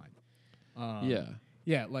Red Line.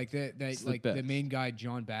 Yeah, like the main guy,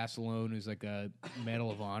 John Basilone, who's like a Medal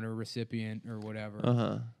of Honor recipient or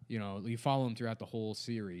whatever. You follow him throughout the whole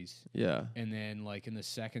series. Yeah. And then like in the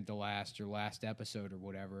second to last or last episode or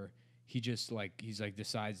whatever, he just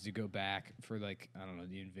decides to go back for like, I don't know,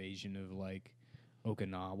 the invasion of like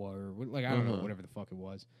Okinawa or I don't know, whatever the fuck it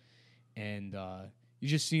was. And you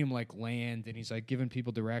just see him like land, and he's like giving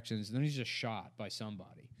people directions, and then he's just shot by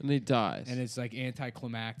somebody. And he dies. And it's like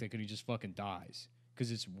anticlimactic, and he just fucking dies.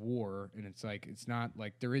 Because it's war, and it's like, it's not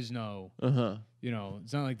like there is no,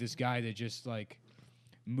 it's not like this guy that just like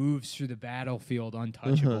moves through the battlefield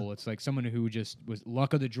untouchable. It's like someone who just was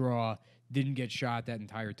luck of the draw, didn't get shot that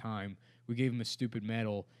entire time. We gave him a stupid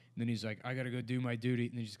medal, then he's like, I gotta go do my duty,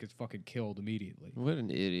 and then he just gets fucking killed immediately. What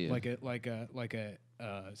an idiot! Like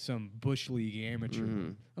some bush league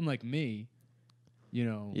amateur. Unlike me,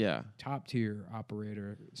 top tier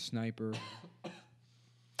operator, sniper.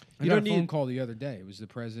 I got a phone call the other day. It was the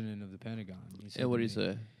president of the Pentagon. And what did he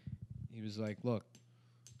say? He was like, "Look,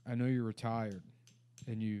 I know you're retired,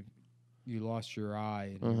 and you lost your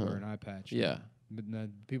eye and you wear an eye patch. Yeah, but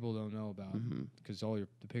people don't know about because all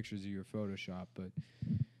the pictures of you are Photoshop. But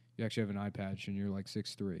you actually have an eye patch, and you're like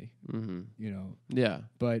 6'3". Yeah.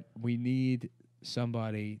 But we need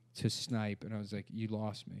somebody to snipe." And I was like, "You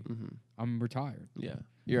lost me. I'm retired. Yeah,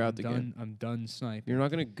 you're out the game. I'm done sniping. You're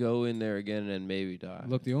not gonna go in there again and maybe die."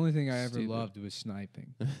 Look, the only thing I ever loved was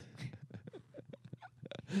sniping.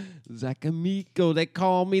 Zacamico, they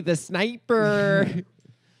call me the sniper.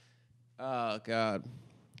 Oh God,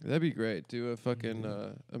 that'd be great. Do a fucking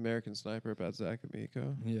American Sniper about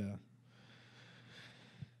Zacamico. Yeah.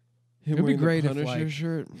 It'd be great if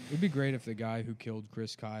shirt. It'd be great if the guy who killed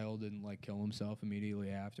Chris Kyle didn't kill himself immediately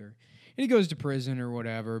after. And he goes to prison or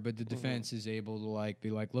whatever, but the defense is able to be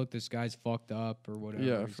like, look, this guy's fucked up or whatever.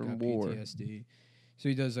 Yeah, He's from got war. PTSD. So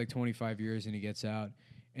he does 25 years and he gets out.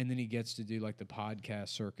 And then he gets to do the podcast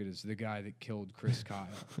circuit as the guy that killed Chris Kyle.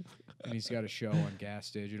 And he's got a show on Gas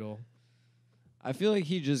Digital. I feel like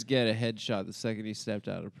he'd just get a headshot the second he stepped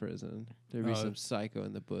out of prison. There'd be some psycho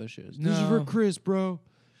in the bushes. No. This is for Chris, bro.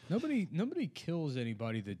 Nobody kills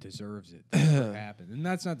anybody that deserves it. That never happened. And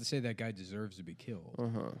that's not to say that guy deserves to be killed.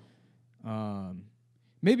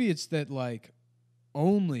 Maybe it's that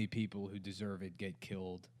only people who deserve it get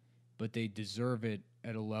killed, but they deserve it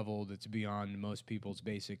at a level that's beyond most people's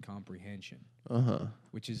basic comprehension.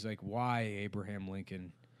 Which is why Abraham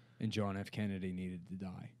Lincoln and John F. Kennedy needed to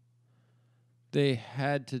die. They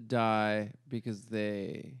had to die because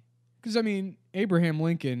Abraham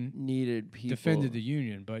Lincoln needed people. Defended the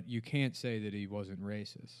Union, but you can't say that he wasn't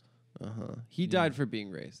racist. He died for being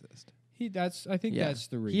racist. I think that's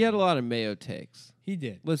the reason. He had a lot of Mayo takes. He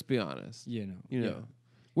did. Let's be honest. You know.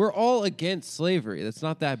 We're all against slavery. That's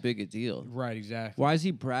not that big a deal. Right, exactly. Why is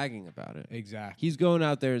he bragging about it? Exactly. He's going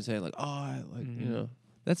out there and saying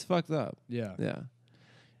that's fucked up. Yeah. Yeah.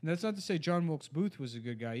 And that's not to say John Wilkes Booth was a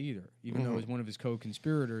good guy either, even though one of his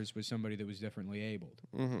co-conspirators was somebody that was differently abled.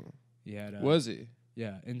 He had was he?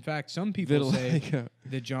 Yeah. In fact, some people say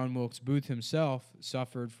that John Wilkes Booth himself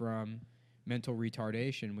suffered from mental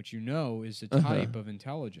retardation, which is a type of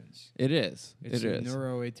intelligence. It is. It's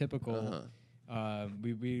neuroatypical.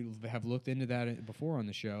 We have looked into that before on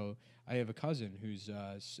the show. I have a cousin who's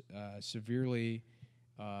severely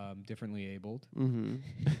differently abled.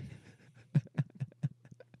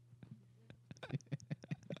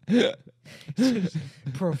 Just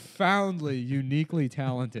profoundly, uniquely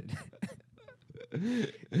talented.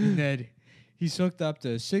 That he's hooked up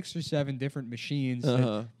to 6 or 7 different machines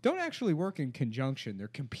that don't actually work in conjunction. They're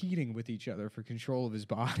competing with each other for control of his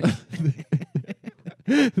body.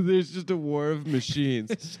 There's just a war of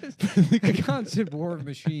machines. It's just a constant war of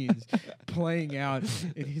machines playing out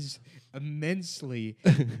in his immensely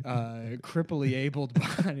cripply abled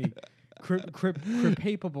body.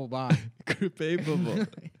 Cripapable body. Cripapable.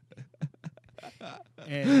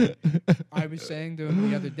 And I was saying to him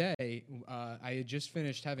the other day, I had just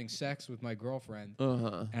finished having sex with my girlfriend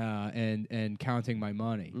and counting my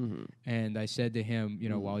money. And I said to him,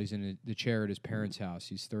 while he's in the chair at his parents' house,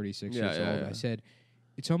 he's 36 years old, I said,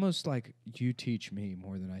 it's almost like you teach me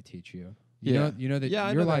more than I teach you. You know that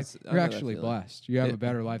your life, you're actually blessed. You have a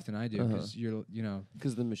better life than I do because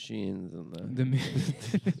because the machines and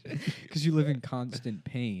because you live in constant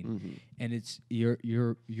pain, and it's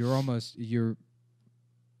you're almost.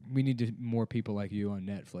 We need more people like you on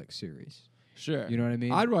Netflix series. Sure, you know what I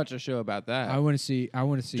mean. I'd watch a show about that. I want to see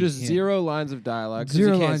just him. 0 lines of dialogue.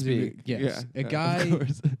 0 lines speak. Yes, a guy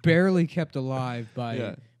barely kept alive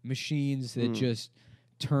by machines that just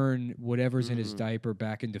turn whatever's in his diaper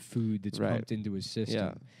back into food that's pumped into his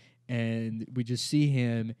system. And we just see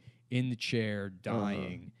him in the chair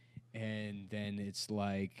dying, and then it's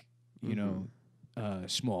Smallville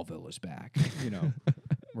is back.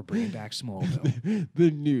 We're bringing back Smallville. The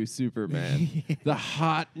new Superman. The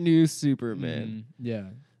hot new Superman. Yeah.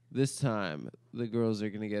 This time, the girls are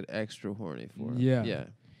going to get extra horny for him. Yeah. Yeah.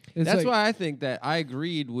 That's why I think that I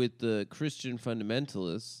agreed with the Christian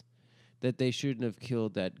fundamentalists that they shouldn't have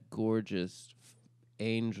killed that gorgeous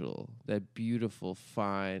angel, that beautiful,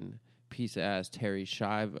 fine piece of ass Terry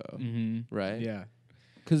Schiavo, right? Yeah.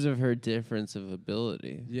 Because of her difference of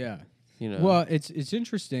ability. Yeah. Well, it's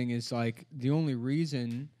interesting. It's the only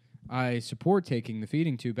reason I support taking the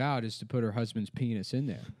feeding tube out is to put her husband's penis in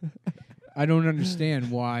there. I don't understand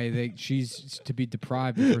why she's to be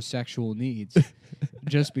deprived of her sexual needs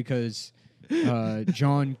just because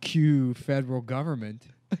John Q. federal government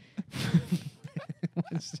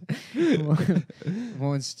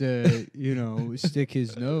wants to, stick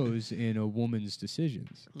his nose in a woman's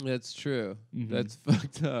decisions. That's true. Mm-hmm. That's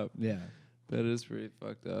fucked up. Yeah. That is pretty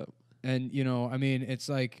fucked up. And, I mean, it's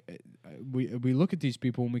like we look at these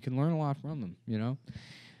people and we can learn a lot from them,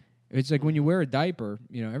 It's like when you wear a diaper,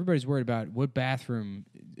 everybody's worried about what bathroom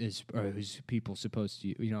is people supposed to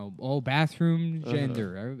use. Bathroom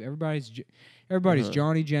gender. Everybody's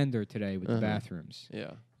Johnny Gender today with the bathrooms.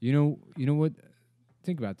 Yeah. You know what?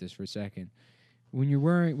 Think about this for a second. When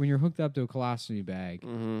you're hooked up to a colostomy bag,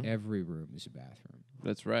 every room is a bathroom.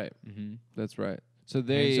 That's right. Mm-hmm. That's right. So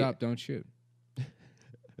hands up, don't shoot.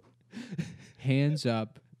 Hands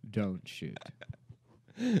up, don't shoot.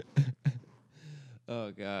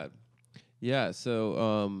 Oh God. Yeah.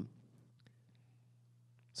 So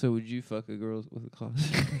would you fuck a girl with a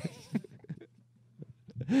closet?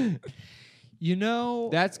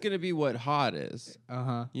 That's gonna be what hot is.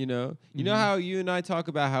 You know how you and I talk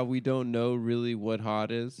about how we don't know really what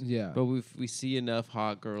hot is. Yeah. But if we see enough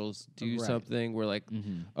hot girls do something, we're like,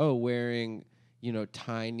 wearing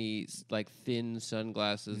tiny like thin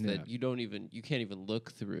sunglasses that you can't even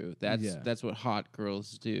look through. That's what hot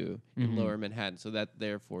girls do in Lower Manhattan. So that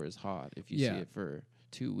therefore is hot if you see it for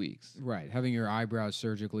 2 weeks. Right. Having your eyebrows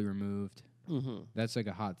surgically removed. That's like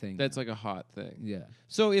a hot thing. That's like a hot thing. Yeah.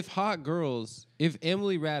 So if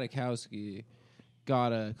Emily Ratajkowski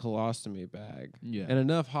got a colostomy bag, and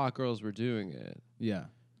enough hot girls were doing it,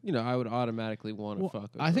 I would automatically want to fuck.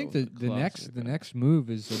 I think the next move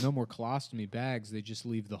is no more colostomy bags. They just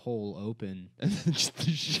leave the hole open, and then just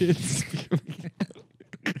the shit spewing.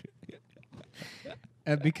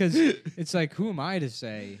 Because it's like, who am I to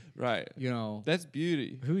say? Right. That's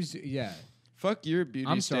beauty. Fuck your beauty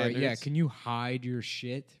I'm sorry, standards. can you hide your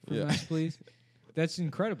shit from us, please? That's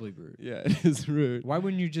incredibly rude. Yeah, it is rude. Why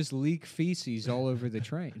wouldn't you just leak feces all over the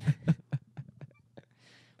train?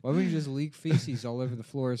 Why wouldn't you just leak feces all over the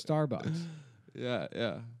floor of Starbucks?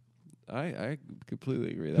 Yeah. I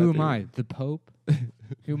completely agree. Who am I? The Pope?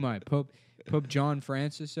 Who am I? Pope John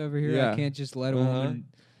Francis over here? Yeah. I can't just let a woman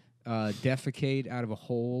defecate out of a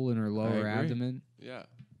hole in her lower abdomen? Yeah.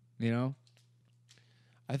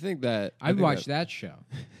 I think that... I'd watch that show.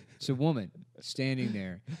 It's a woman standing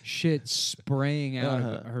there, shit spraying out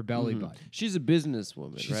of her belly button. She's a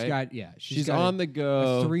businesswoman, right? She's got on the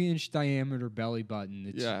go. A 3-inch diameter belly button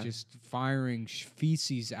that's just firing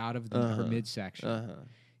feces out of her midsection.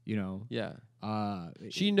 Yeah.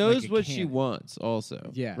 She knows like what she wants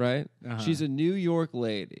also. Yeah. Right? She's a New York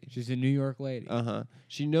lady.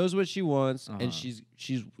 She knows what she wants, and she's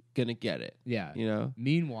gonna get it. Yeah.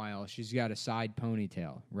 Meanwhile, she's got a side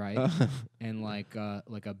ponytail, right? And like a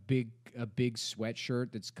big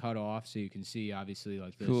sweatshirt that's cut off, so you can see obviously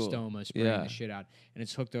like the stoma spraying the shit out, and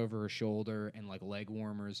it's hooked over her shoulder, and like leg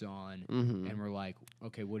warmers on, and we're like,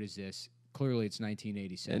 okay, what is this? Clearly, it's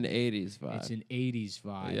 1987. An 80s vibe. It's an 80s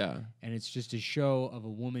vibe. Yeah. And it's just a show of a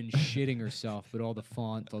woman shitting herself, but all the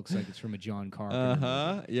font looks like it's from a John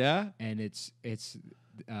Carpenter movie. Yeah. And it's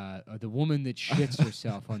the woman that shits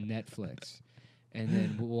herself on Netflix. And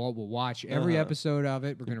then we'll watch every episode of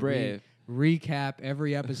it. We're going to recap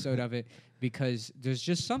every episode of it because there's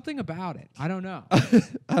just something about it. I don't know.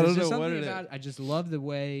 I don't know what it is. I just love the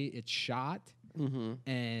way it's shot.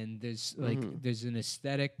 And there's there's an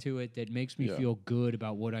aesthetic to it that makes me feel good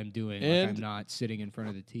about what I'm doing. And like I'm not sitting in front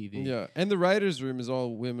of the TV. Yeah, and the writer's room is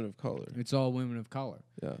all women of color. It's all women of color.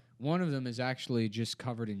 Yeah, one of them is actually just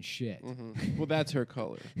covered in shit. Well, that's her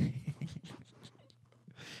color.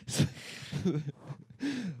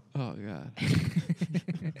 Oh God.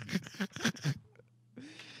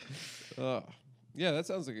 Oh yeah, that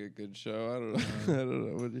sounds like a good show. I don't know. I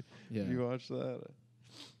don't know. Would you watch that?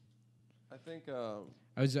 I think I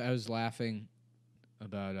was laughing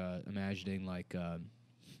about imagining like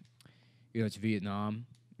it's Vietnam,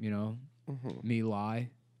 Me Lai,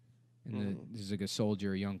 and there's like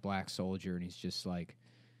a young black soldier, and he's just like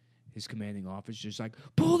his commanding officer just like,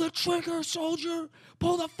 pull the trigger, soldier,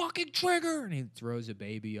 pull the fucking trigger, and he throws a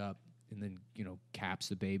baby up, and then caps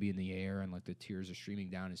the baby in the air, and like the tears are streaming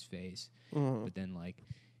down his face, but then like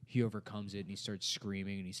he overcomes it and he starts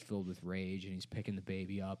screaming and he's filled with rage and he's picking the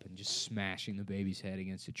baby up and just smashing the baby's head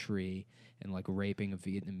against a tree and like raping a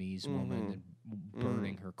Vietnamese woman and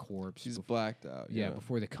burning her corpse. She's blacked out. Yeah,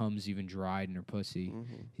 before the cum's even dried in her pussy.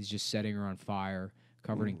 He's just setting her on fire,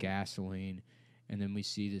 covered in gasoline. And then we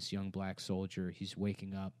see this young black soldier. He's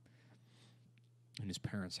waking up in his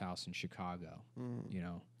parents' house in Chicago,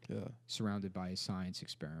 surrounded by his science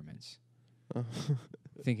experiments.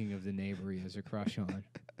 thinking of the neighbor he has a crush on.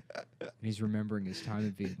 And he's remembering his time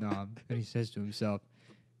in Vietnam. And he says to himself,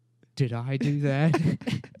 did I do that?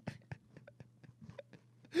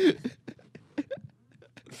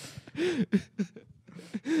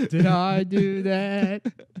 Did I do that?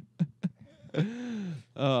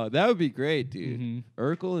 Oh, that would be great, dude. Mm-hmm.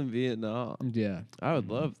 Urkel in Vietnam. Yeah. I would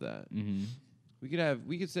love that. Mm-hmm.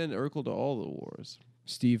 We could send Urkel to all the wars.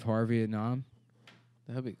 Steve Harvey Vietnam.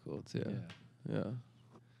 That'd be cool too. Yeah.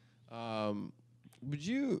 Yeah. Would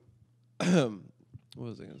you? What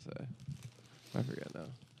was I gonna say? I forget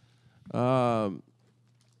now.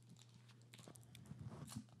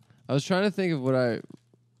 I was trying to think of what I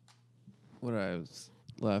was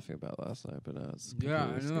laughing about last night, but now it's Yeah, I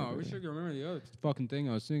completely know. I escaping wish I me. could remember the other fucking thing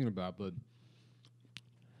I was thinking about, but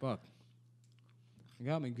fuck. It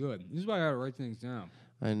got me good. This is why I gotta write things down.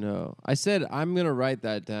 I know. I said I'm gonna write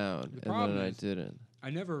that down, The and problem then I is- didn't. I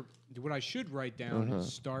never. What I should write down Uh-huh.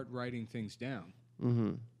 is start writing things down. Mm-hmm.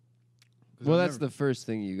 'Cause Well, I've that's never, the first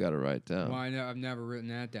thing you got to write down. Well, I've never written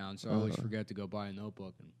that down, so I always Uh-huh. forget to go buy a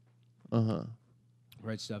notebook and Uh-huh.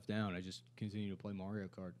 write stuff down. I just continue to play Mario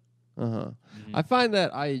Kart. Uh-huh. Mhm. I find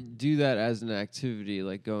that I do that as an activity,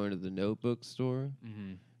 like going to the notebook store,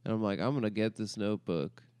 Mm-hmm. and I'm like, I'm gonna get this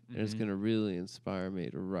notebook, and it's Mhm. gonna really inspire me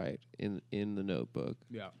to write in the notebook,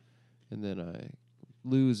 Yeah. and then I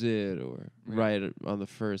lose it or Yeah. write it on the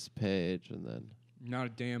first page, and then Not a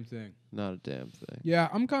damn thing. not a damn thing. Yeah,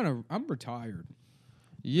 I'm retired. I've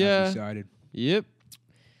Yeah. decided. Yep.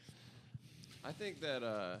 I think that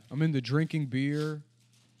I'm into drinking beer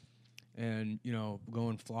and,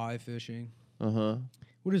 going fly fishing. uh-huh.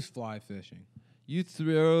 What is fly fishing? You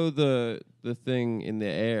throw the thing in the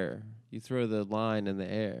air. You throw the line in the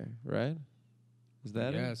air, right? Is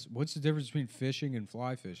that it? Yes. What's the difference between fishing and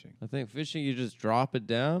fly fishing? I think fishing, you just drop it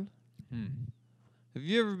down. Have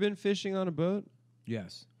you ever been fishing on a boat?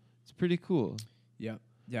 Yes. It's pretty cool. Yeah.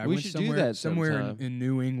 Yeah, I We went should do somewhere, that somewhere sometime. in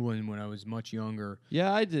New England when I was much younger.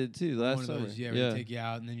 Yeah, I did too last One of summer. those, yeah, where they take you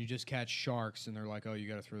out and then you just catch sharks and they're like, oh, you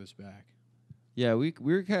got to throw this back. Yeah, we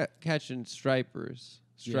were catching stripers,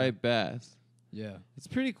 striped bass. Yeah. It's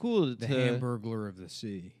pretty cool The to Hamburglar of the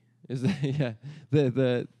sea. is that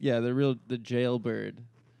the jailbird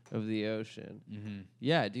of the ocean. Mm-hmm.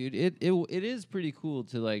 Yeah, dude, it is pretty cool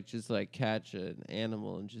to just catch an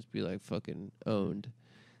animal and just be like fucking owned.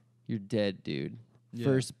 You're dead, dude. Yeah.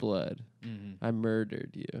 First blood. Mm-hmm. I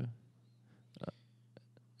murdered you.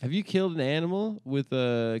 Have you killed an animal with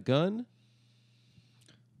a gun?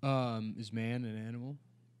 Is man an animal?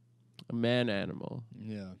 A man animal.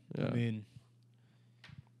 Yeah. Yeah. I mean,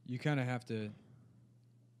 you kind of have to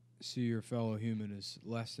see your fellow human as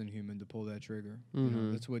less than human to pull that trigger.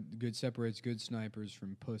 Mhm. That's what separates good snipers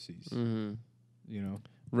from pussies. Mm-hmm.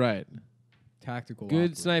 Right. Tactical. Good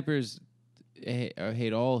operators. snipers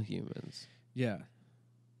hate all humans. Yeah.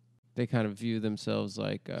 They kind of view themselves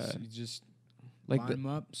like So you just like line the them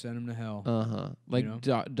up, send them to hell. like know?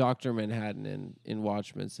 Dr. Manhattan in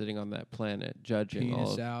Watchmen, sitting on that planet, judging Penis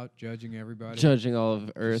all of out, judging everybody. Of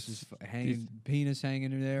This Earth. is hanging, penis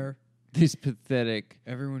hanging in there. These pathetic.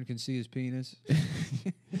 Everyone can see his penis.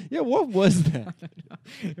 Yeah, what was that?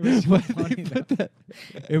 It was Why funny, did they put though. that?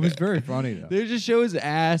 It was very funny though. They just show his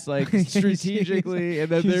ass strategically, and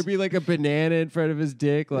then there'd be like a banana in front of his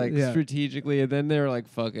dick, Yeah. strategically, and then they were like,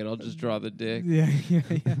 "Fuck it, I'll just draw the dick." Yeah.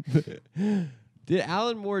 Did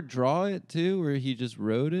Alan Moore draw it too, or he just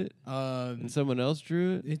wrote it and someone else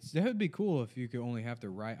drew it? That would be cool if you could only have to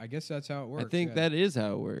write. I guess that's how it works. I think that is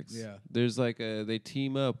how it works. Yeah. There's they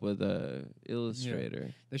team up with a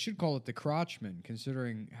illustrator. They should call it the crotchman,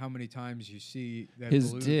 considering how many times you see that His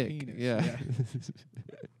balloon dick. penis.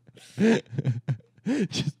 Yeah.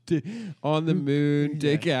 Just on the moon,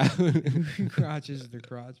 dick out. Who crotches the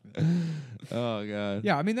crotchman? Oh god.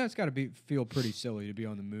 Yeah, I mean that's got to feel pretty silly to be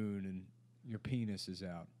on the moon and your penis is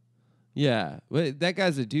out. Yeah. But that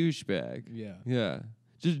guy's a douchebag. Yeah. Yeah.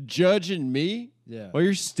 Just judging me Yeah. while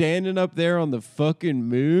you're standing up there on the fucking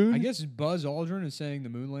moon? I guess Buzz Aldrin is saying the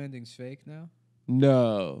moon landing's fake now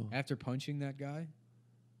No. after punching that guy.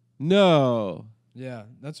 No. Yeah,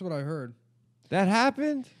 that's what I heard. That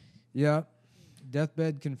happened? Yeah.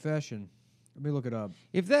 Deathbed confession. Let me look it up.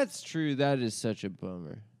 If that's true, that is such a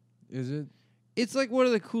bummer. Is it? It's like one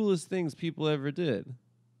of the coolest things people ever did.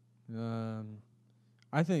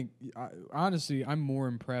 I think, honestly, I'm more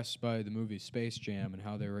impressed by the movie Space Jam and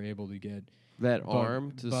how they were able to get That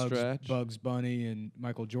arm to stretch Bugs Bunny and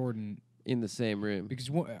Michael Jordan, in the same room. because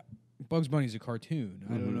Bugs Bunny's a cartoon.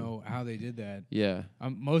 I don't Mhm. know how they did that. Yeah.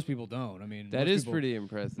 Most people don't. I mean, That most is people- pretty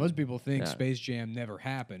impressive. Most people think Yeah. Space Jam never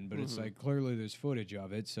happened, but it's Mhm. like clearly there's footage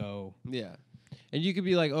of it. So Yeah. And you could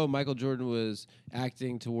be like, oh, Michael Jordan was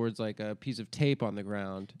acting towards like a piece of tape on the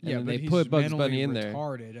ground, and then but they he's put Bugs mentally Bunny in there.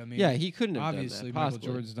 retarded. I mean, Yeah, he couldn't have obviously done that. Michael Possibly.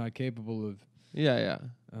 Jordan's not capable of. Yeah.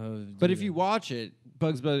 But if you watch it,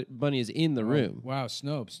 Bugs Bunny is in the room. Wow,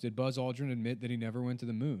 Snopes. Did Buzz Aldrin admit that he never went to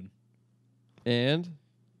the moon? And?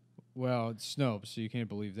 Well, it's Snopes, so you can't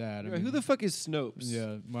believe that. I mean, who the fuck is Snopes? Yeah,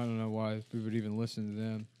 I don't know why we would even listen to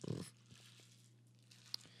them.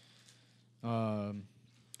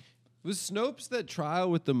 Was Snopes that trial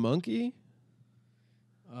with the monkey?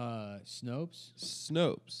 Snopes?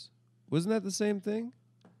 Snopes. Wasn't that the same thing?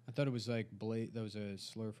 I thought it was like that was a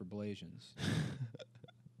slur for Blasians.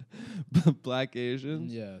 Black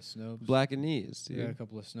Asians? Yeah, Snopes. Blackanese. You got a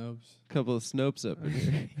couple of Snopes. Couple of Snopes up in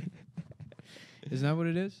here. Isn't that what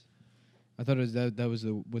it is? I thought it was that was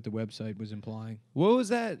what the website was implying. What was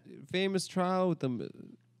that famous trial with them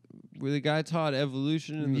where the guy taught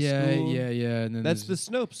evolution in the school? Yeah. And then that's the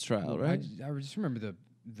Snopes trial, right? I just remember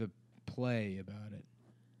the play about it.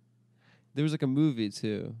 There was like a movie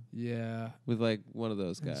too. Yeah. With like one of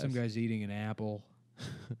those guys. Some guy's eating an apple.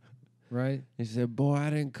 Right? He said, boy, I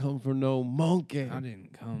didn't come from no monkey. I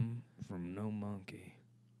didn't come from no monkey.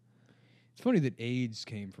 It's funny that AIDS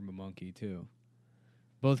came from a monkey too.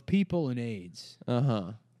 Both people and AIDS.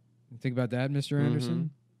 Uh-huh. Think about that, Mr.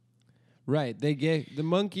 Anderson? Right. The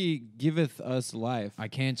monkey giveth us life. I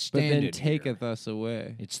can't stand it. But then taketh us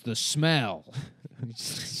away. It's the smell.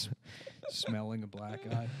 Smelling a black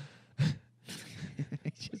guy.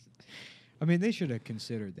 I mean, they should have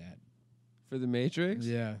considered that. For the Matrix?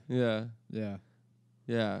 Yeah.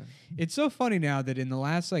 It's so funny now that in the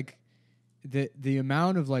last, like, the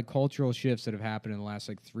amount of, like, cultural shifts that have happened in the last,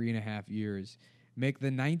 like, 3.5 years make the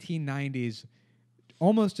 1990s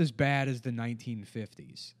almost as bad as the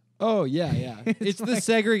 1950s. Oh, yeah. It's the like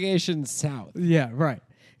segregation South. Yeah, right.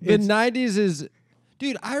 The 90s is...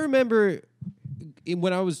 Dude, I remember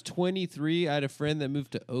when I was 23, I had a friend that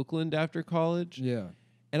moved to Oakland after college. Yeah.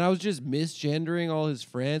 And I was just misgendering all his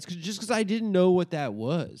friends just because I didn't know what that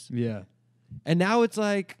was. Yeah. And now it's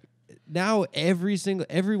like... Now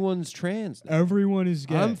everyone's trans. Now. Everyone is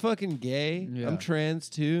gay. I'm fucking gay. Yeah. I'm trans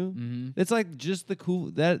too. Mm-hmm. It's like just the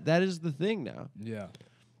cool... That is the thing now. Yeah.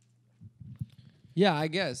 Yeah, I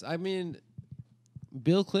guess. I mean,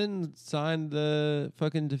 Bill Clinton signed the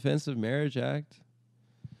fucking Defense of Marriage Act.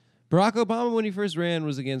 Barack Obama, when he first ran,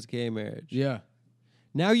 was against gay marriage. Yeah.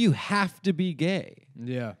 Now you have to be gay.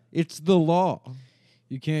 Yeah. It's the law.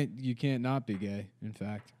 You can't not be gay, in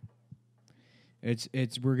fact.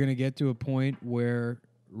 We're gonna get to a point where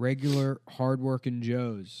regular hardworking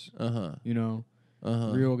Joes,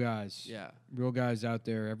 real guys, real guys out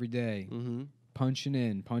there every day, punching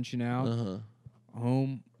in, punching out,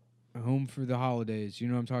 home for the holidays. You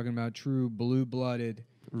know what I'm talking about? True blue-blooded,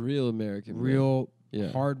 real American,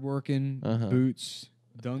 hardworking boots,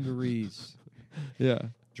 dungarees. Yeah,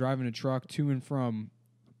 driving a truck to and from.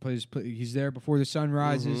 He's there before the sun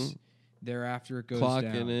rises. Thereafter, it goes down.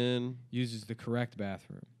 Clocking in. Uses the correct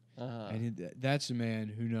bathroom. And that's a man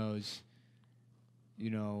who knows,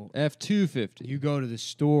 F-250. You go to the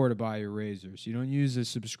store to buy your razors. You don't use a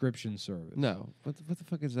subscription service. No. What the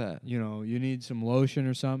fuck is that? You need some lotion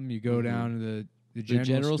or something. You go down to the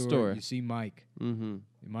general store. You see Mike. Mm-hmm.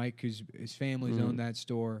 Mike, his family's owned that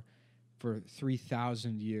store for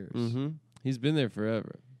 3,000 years. Mm-hmm. He's been there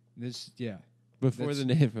forever. Before the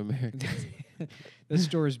Native Americans. This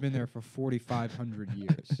store has been there for 4,500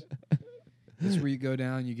 years. That's where you go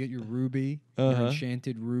down, you get your ruby, your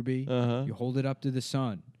enchanted ruby. You hold it up to the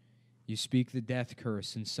sun. You speak the death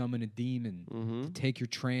curse and summon a demon to take your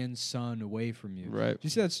trans son away from you. Right. Did you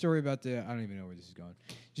see that story about I don't even know where this is going.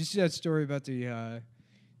 Did you see that story about there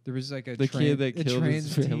was like a kid that killed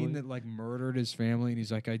trans his family? teen that like murdered his family, and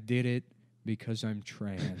he's like, I did it because I'm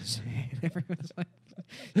trans. And everyone's like,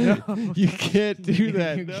 no, you can't do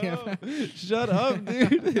that. You no. can't. Shut up,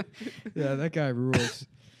 dude. Yeah, that guy rules.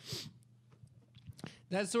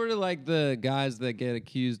 That's sort of like the guys that get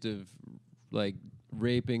accused of like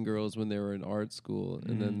raping girls when they were in art school,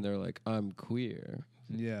 and then they're like, I'm queer.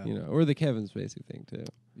 Yeah. Or the Kevin Spacey thing too.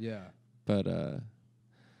 Yeah. But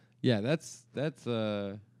that's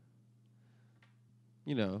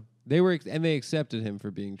they were and they accepted him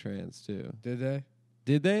for being trans too. Did they?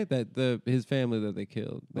 Did they? That his family that they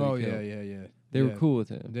killed. Yeah. They were cool with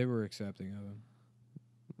him. They were accepting of him.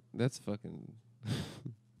 That's fucking.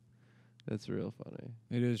 That's real funny.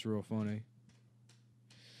 It is real funny.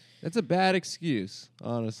 That's a bad excuse,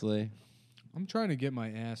 honestly. I'm trying to get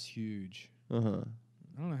my ass huge. I don't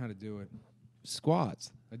know how to do it.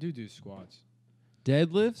 Squats. I do squats.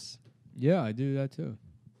 Deadlifts? Yeah, I do that too.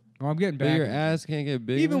 Well, I'm getting But back. your in the ass gym. can't get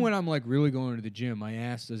bigger? Even when I'm like really going to the gym, my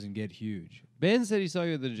ass doesn't get huge. Ben said he saw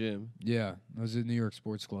you at the gym. Yeah, I was at New York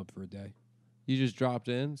Sports Club for a day. You just dropped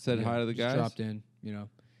in, said Yeah, hi to the just guys? dropped in,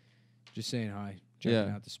 just saying hi, checking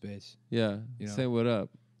Yeah. out the space. Yeah, You know. say what up.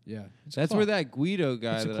 Yeah, it's a That's club. where that Guido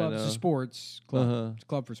guy It's a that club. I know. It's a sports club. Uh-huh. It's a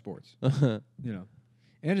club for sports. Uh-huh.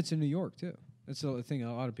 And it's in New York too. That's the thing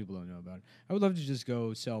a lot of people don't know about it. I would love to just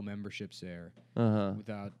go sell memberships there Uh-huh.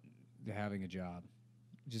 without having a job.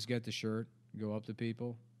 Just get the shirt, go up to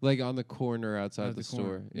people. Like on the corner outside At the the store.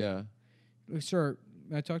 corner, Yeah. Look, sir,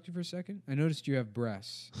 may I talk to you for a second? I noticed you have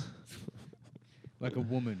breasts. Like a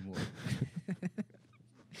woman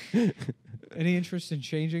would. Any interest in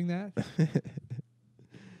changing that?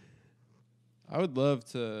 I would love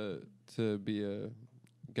to be a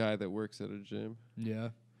guy that works at a gym. Yeah.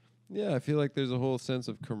 Yeah, I feel like there's a whole sense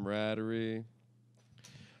of camaraderie.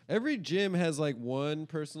 Every gym has like one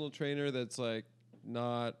personal trainer that's like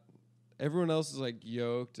not. Everyone else is like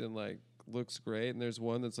yoked and like looks great, and there's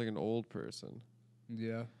one that's like an old person.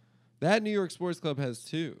 Yeah. That New York Sports Club has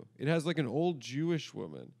two. It has like an old Jewish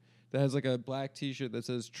woman that has like a black T-shirt that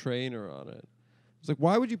says trainer on it. It's like,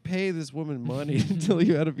 why would you pay this woman money to tell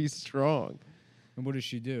you how to be strong? And what does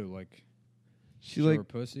she do? Like, She show like her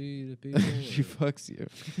pussy to people? she fucks you.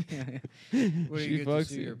 What, do She you get to fucks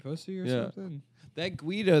see you. your pussy or Yeah. something? That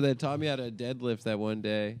Guido that taught me how to deadlift that one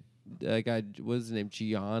day, that guy, what was his name,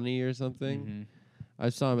 Gianni or something? I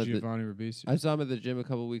saw him at the Giovanni Ribisi. I saw him at the gym a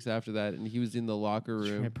couple weeks after that, and he was in the locker My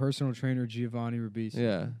room. personal trainer, Giovanni Ribisi.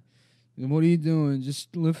 Yeah. And what are you doing?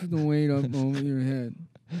 Just lift the weight up over your head.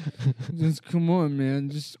 Just come on, man.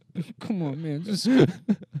 Just come on, man. Just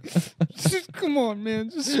come on, man.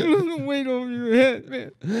 Just lift the weight over your head,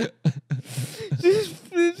 man.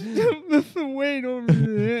 Just lift the weight over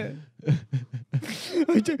your head.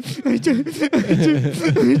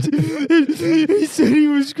 He said he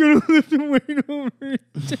was gonna lift the weight over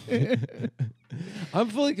his head. I'm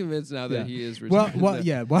fully convinced now that Yeah. he is Well,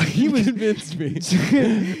 retarded. while he was convinced me.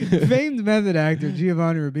 famed method actor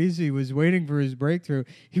Giovanni Ribisi was waiting for his breakthrough.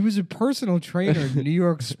 He was a personal trainer at the New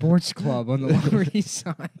York Sports Club on the Lower East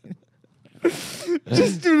Side.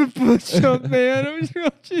 Just do the push-up, man. Just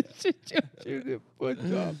do the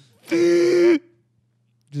push-up.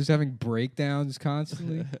 Just having breakdowns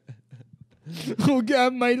constantly. Oh,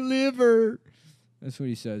 God, my liver. That's what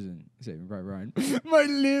he says in Saving Private Ryan. My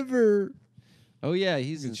liver. Oh yeah,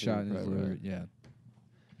 he's Good shot in his Saving liver. Private Yeah.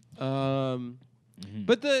 Ryan.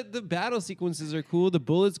 But the battle sequences are cool. The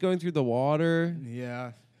bullets going through the water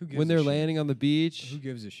Yeah. Who gives when a they're shit? landing on the beach. Who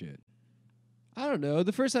gives a shit? I don't know.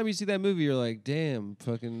 The first time you see that movie, you're like, "Damn,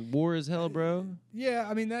 fucking war is hell, bro." Yeah,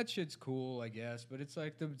 I mean, that shit's cool, I guess. But it's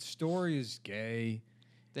like the story is gay.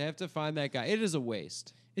 They have to find that guy. It is a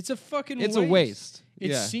waste. It's a fucking It's a waste.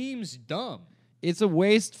 It Yeah. seems dumb. It's a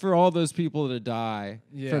waste for all those people to die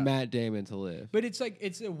Yeah. for Matt Damon to live. But it's like,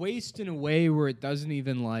 it's a waste in a way where it doesn't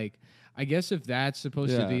even like, I guess if that's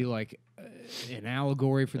supposed to Yeah. be like an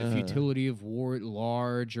allegory for the Uh-huh. futility of war at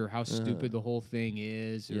large or how stupid the whole thing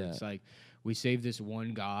is, or Yeah. it's like, we saved this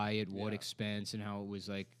one guy at what Yeah. expense, and how it was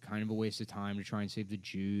like kind of a waste of time to try and save the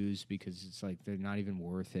Jews because it's like they're not even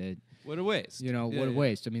worth it. What a waste. You know, Yeah, what a yeah.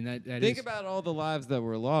 waste. I mean, that Think is about all the lives that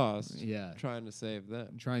were lost yeah, trying to save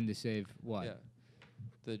them. trying to save what? Yeah.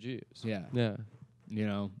 The Jews. Yeah. Yeah. You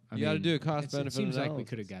know, I You gotta mean, do a cost it benefit seems like we analysis.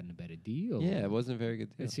 could have gotten a better deal. Yeah, it wasn't a very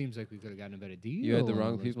good deal. It seems like we could have gotten a better deal. You had the on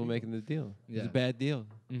wrong all those people making the deal. It was Yeah. a bad deal.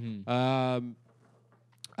 Mhm.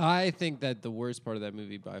 I think that the worst part of that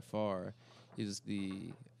movie by far is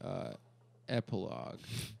the epilogue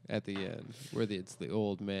at the end, where it's the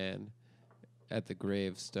old man at the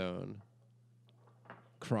gravestone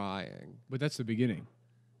crying. But that's the beginning.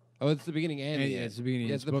 Oh, it's the beginning and the Yeah, end. it's the beginning.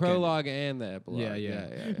 Yeah, It's it's the bookend. prologue and the epilogue.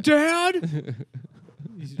 Yeah. Dad!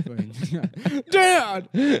 He's fucking Dad!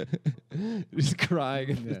 Just crying.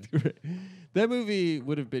 in Yeah. the grave. That movie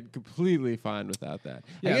would have been completely fine without that. I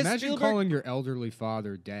Yeah, guess imagine Spielberg- calling your elderly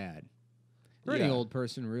father Dad. Or any Yeah. old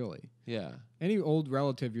person, really. Yeah. Any old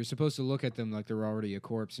relative, you're supposed to look at them like they're already a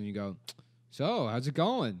corpse, and you go, "So, how's it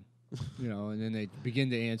going?" You know, and then they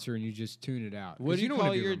begin to answer, and you just tune it out. What 'Cause do you don't wanna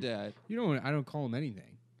call give your them- dad? You don't. I don't call him anything.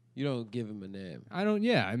 You don't give him a name. I don't.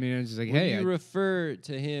 Yeah, I mean, it's just like, What hey, do you refer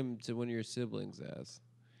to him to one of your siblings as?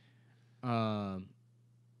 I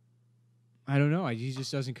don't know. He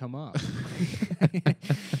just doesn't come up.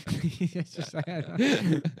 It's just,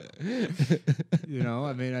 you know,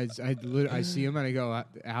 I mean, I see him and I go,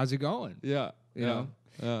 "How's it going?" Yeah. You know?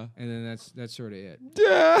 And then that's sort of it.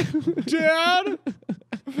 Dad! Dad,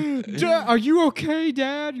 Dad, are you okay,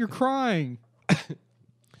 Dad? You're crying.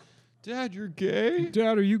 Dad, you're gay?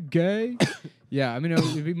 Dad, are you gay? Yeah, I mean,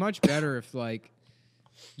 it'd be much better if like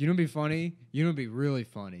You know what'd be funny? You know what'd be really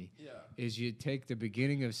funny? Yeah. Is you take the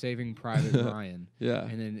beginning of Saving Private Ryan, Yeah.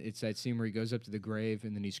 and then it's that scene where he goes up to the grave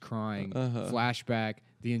and then he's crying. Uh-huh. Flashback,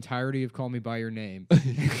 the entirety of Call Me by Your Name,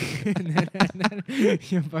 and then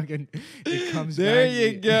you fucking it comes There back.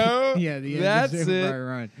 you go. Yeah, the end That's of Saving it. Private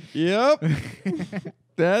Ryan. Yep.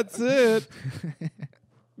 That's it.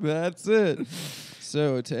 That's it.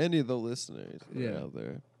 So to any of the listeners that are out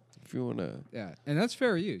there, if you want to, Yeah, and that's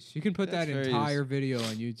fair use. You can put That's that fair entire use. video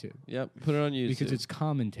on YouTube yep, put it on YouTube because it's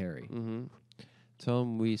commentary. Mm-hmm. Tell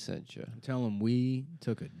them we sent you. Tell them we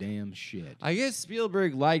took a damn shit. I guess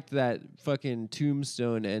Spielberg liked that fucking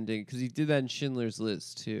tombstone ending because he did that in Schindler's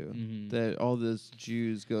List too. That all those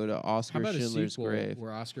Jews go to How Oscar about Schindler's a sequel grave.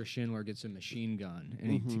 where Oscar Schindler gets a machine gun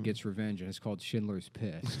and he gets revenge, and it's called Schindler's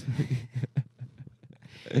Pissed?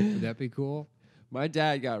 Would that be cool? My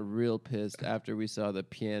dad got real pissed after we saw The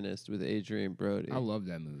Pianist with Adrian Brody. I love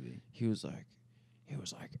that movie. He was like,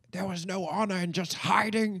 there was no honor in just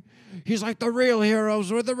hiding. He's like, the real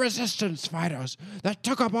heroes were the resistance fighters that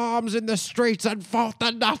took up arms in the streets and fought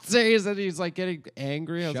the Nazis. And he's like getting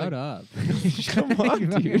angry. I was Shut like, up. Come on, You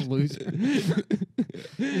fucking dude. loser.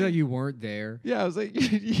 He's like, you weren't there. Yeah, I was like,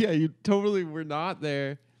 yeah, you totally were not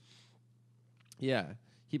there. Yeah.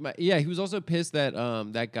 He was also pissed that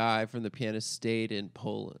that guy from The Pianist stayed in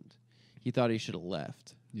Poland. He thought he should have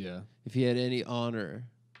left. Yeah. If he had any honor.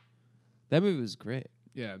 That movie was great.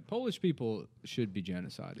 Yeah, Polish people should be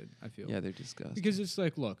genocided, I feel. Yeah, they're disgusting. Because it's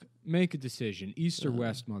like, look, make a decision. East or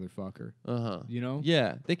West, motherfucker. Uh-huh. You know?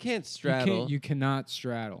 Yeah, they can't straddle. You cannot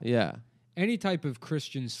straddle. Yeah. Any type of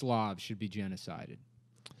Christian Slav should be genocided.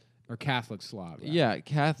 Or Catholic Slav. Rather. Yeah,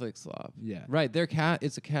 Catholic Slav. Yeah. Right,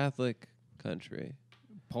 it's a Catholic country.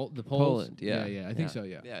 The Poles? Poland, yeah. Yeah, I think so,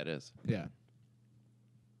 yeah. Yeah, it is. Yeah.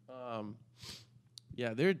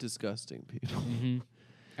 Yeah, they're disgusting people. Mm-hmm.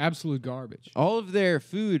 Absolute garbage. All of their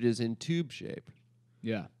food is in tube shape.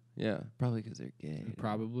 Yeah. Yeah, probably because they're gay.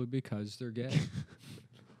 Probably because they're gay.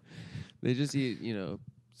 They just eat,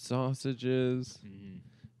 sausages, Mm-hmm.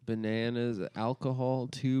 bananas, alcohol,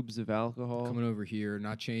 tubes of alcohol. Coming over here,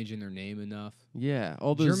 not changing their name enough. Yeah,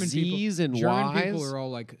 all those German Z's and German Y's. people are all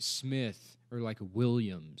like Smith or like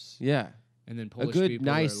Williams. Yeah, And then a Polish good, people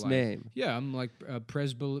nice are like, name. Yeah, I'm like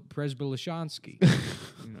Presbylishansky.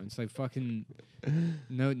 It's like fucking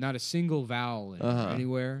not a single vowel in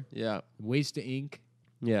anywhere. Yeah, Waste of ink.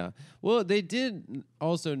 yeah. Well, they did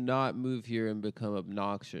also not move here and become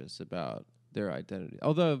obnoxious about their identity.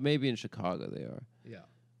 Although maybe in Chicago they are. Yeah.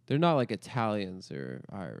 They're not like Italians or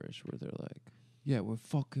Irish where they're like, yeah, we're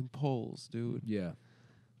fucking Poles, dude. Yeah.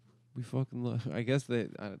 We fucking love. I guess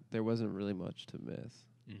there wasn't really much to miss.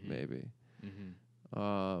 Maybe.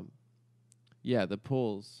 Mm-hmm. Yeah, the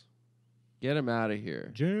Poles. Get them out of here.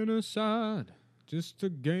 Genocide, just a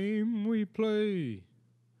game we play.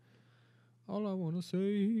 All I want to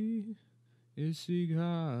say is Sieg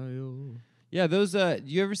Heil. Yeah, those. Do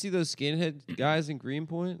you ever see those skinhead guys in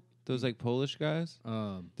Greenpoint? Those like Polish guys.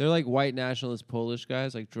 They're like white nationalist Polish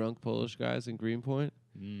guys, like drunk Polish guys in Greenpoint.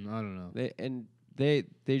 I don't know. They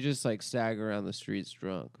just like stagger around the streets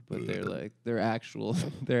drunk, but they're actual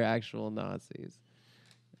Nazis.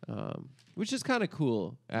 Which is kind of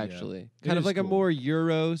cool, actually. Yeah. Kind of is like a cool. more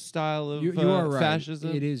Euro style of You are right.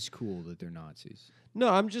 fascism. It is cool that they're Nazis. No,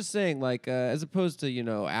 I'm just saying, like, as opposed to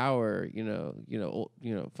our,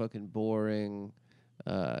 fucking boring,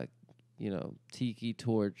 tiki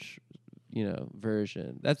torch,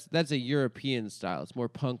 version. That's a European style. It's more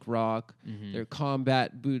punk rock. There are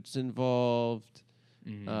combat boots involved.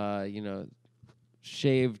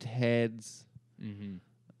 Shaved heads.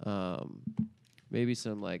 Maybe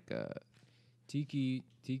some like Tiki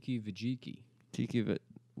Vajiki. tiki.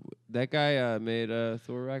 That guy made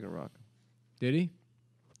Thor Ragnarok. Did he?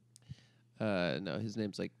 No, his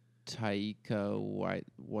name's like Taika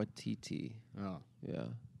Waititi. Oh. Yeah.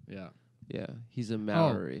 Yeah. He's a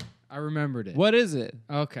Maori. I remembered it. What is it?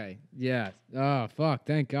 Okay. Yeah. Oh, fuck.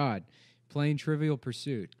 Thank God. Playing Trivial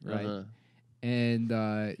Pursuit, right? Uh-huh. And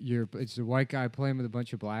it's a white guy playing with a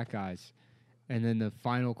bunch of black guys. And then the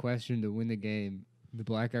final question to win the game, the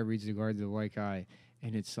black guy reads the card to the white guy,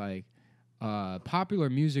 and it's like, popular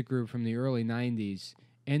music group from the early 90s,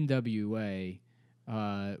 NWA,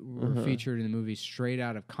 were featured in the movie Straight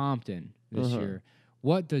Outta Compton this year.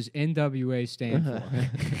 What does NWA stand for?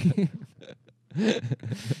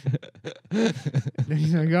 And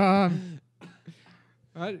he's like,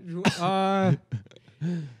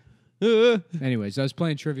 anyways, I was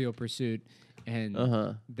playing Trivial Pursuit,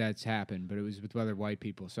 and that's happened, but it was with other white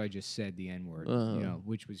people, so I just said the N-word,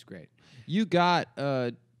 which was great. You got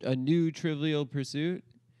a new Trivial Pursuit?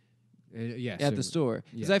 Yeah, at the store.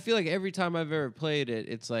 Because yeah. I feel like every time I've ever played it,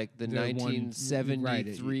 it's like the The one-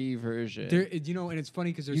 1973 version. There, you know, and it's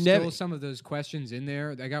funny because there's You still never- some of those questions in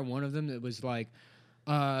there. I got one of them that was like,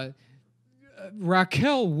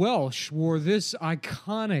 Raquel Welch wore this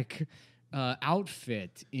iconic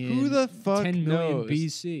outfit in Who the fuck 10 million knows?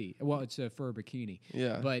 BC. Well, it's for a bikini.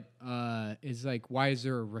 Yeah. But it's like, why is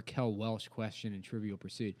there a Raquel Welch question in Trivial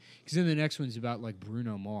Pursuit? Because then the next one's about like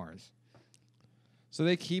Bruno Mars. So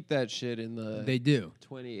they keep that shit in the They do.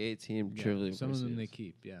 2018 Yeah, Trivial some of them they Pursuits.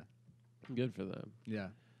 keep. Yeah. Good for them. Yeah.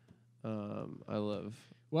 I love.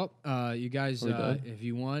 Well, you guys, Are we done? if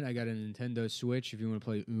you want, I got a Nintendo Switch. If you want to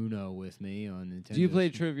play Uno with me on Nintendo. Do you play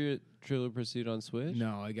Switch. Trivial Pursuit on Switch?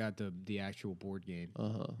 No, I got the actual board game.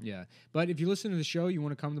 Uh-huh. Yeah, but if you listen to the show, you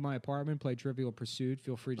want to come to my apartment, play Trivial Pursuit.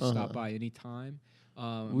 Feel free to stop by anytime.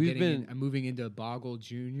 I'm moving into Boggle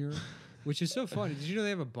Junior, which is so funny. Did you know they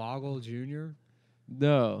have a Boggle Junior?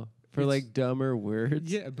 No. For It's- like dumber words?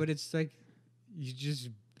 Yeah, but it's like you just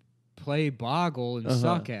play Boggle and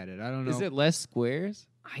suck at it. I don't know. Is it less squares?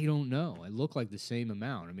 I don't know. I look like the same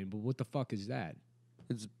amount. I mean, but what the fuck is that?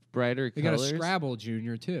 It's brighter They colors? got a Scrabble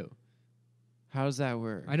Junior too. How does that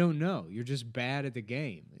work? I don't know. You're just bad at the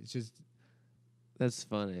game. It's just That's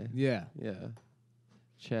funny. yeah, Yeah.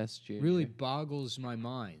 Chess Junior. really boggles my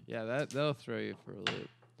mind. Yeah, that'll throw you for a loop.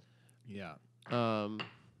 Yeah.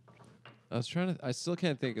 I was trying to. I still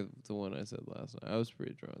can't think of the one I said last night. I was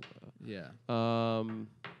pretty drunk Yeah. though.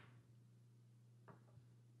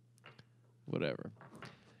 Whatever.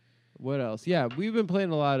 What else? Yeah, we've been playing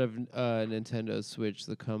a lot of Nintendo Switch,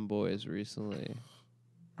 the Cum Boys recently.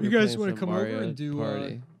 You We're guys playing wanna some come over Mario and do,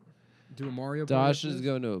 Party? Do a Mario. Party Dash after is this?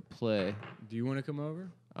 going to a play. Do you want to come over?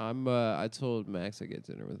 I told Max I get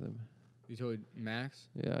dinner with him. You told Max.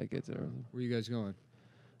 Yeah, I get dinner with him. Where you guys going?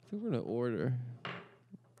 I think we're gonna order.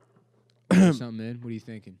 Order something in. What are you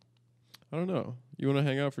thinking? I don't know. You want to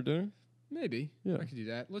hang out for dinner? Maybe. Yeah. I could do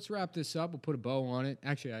that. Let's wrap this up. We'll put a bow on it.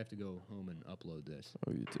 Actually, I have to go home and upload this.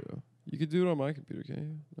 Oh, you do. You could do it on my computer, can't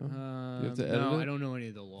you? No? You have to edit no, it? I don't know any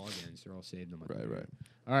of the logins. They're all saved on my computer. Right.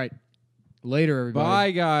 All right. Later, everybody.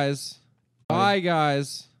 Bye, guys. Bye,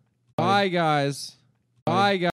 guys. Bye, guys. Bye, guys.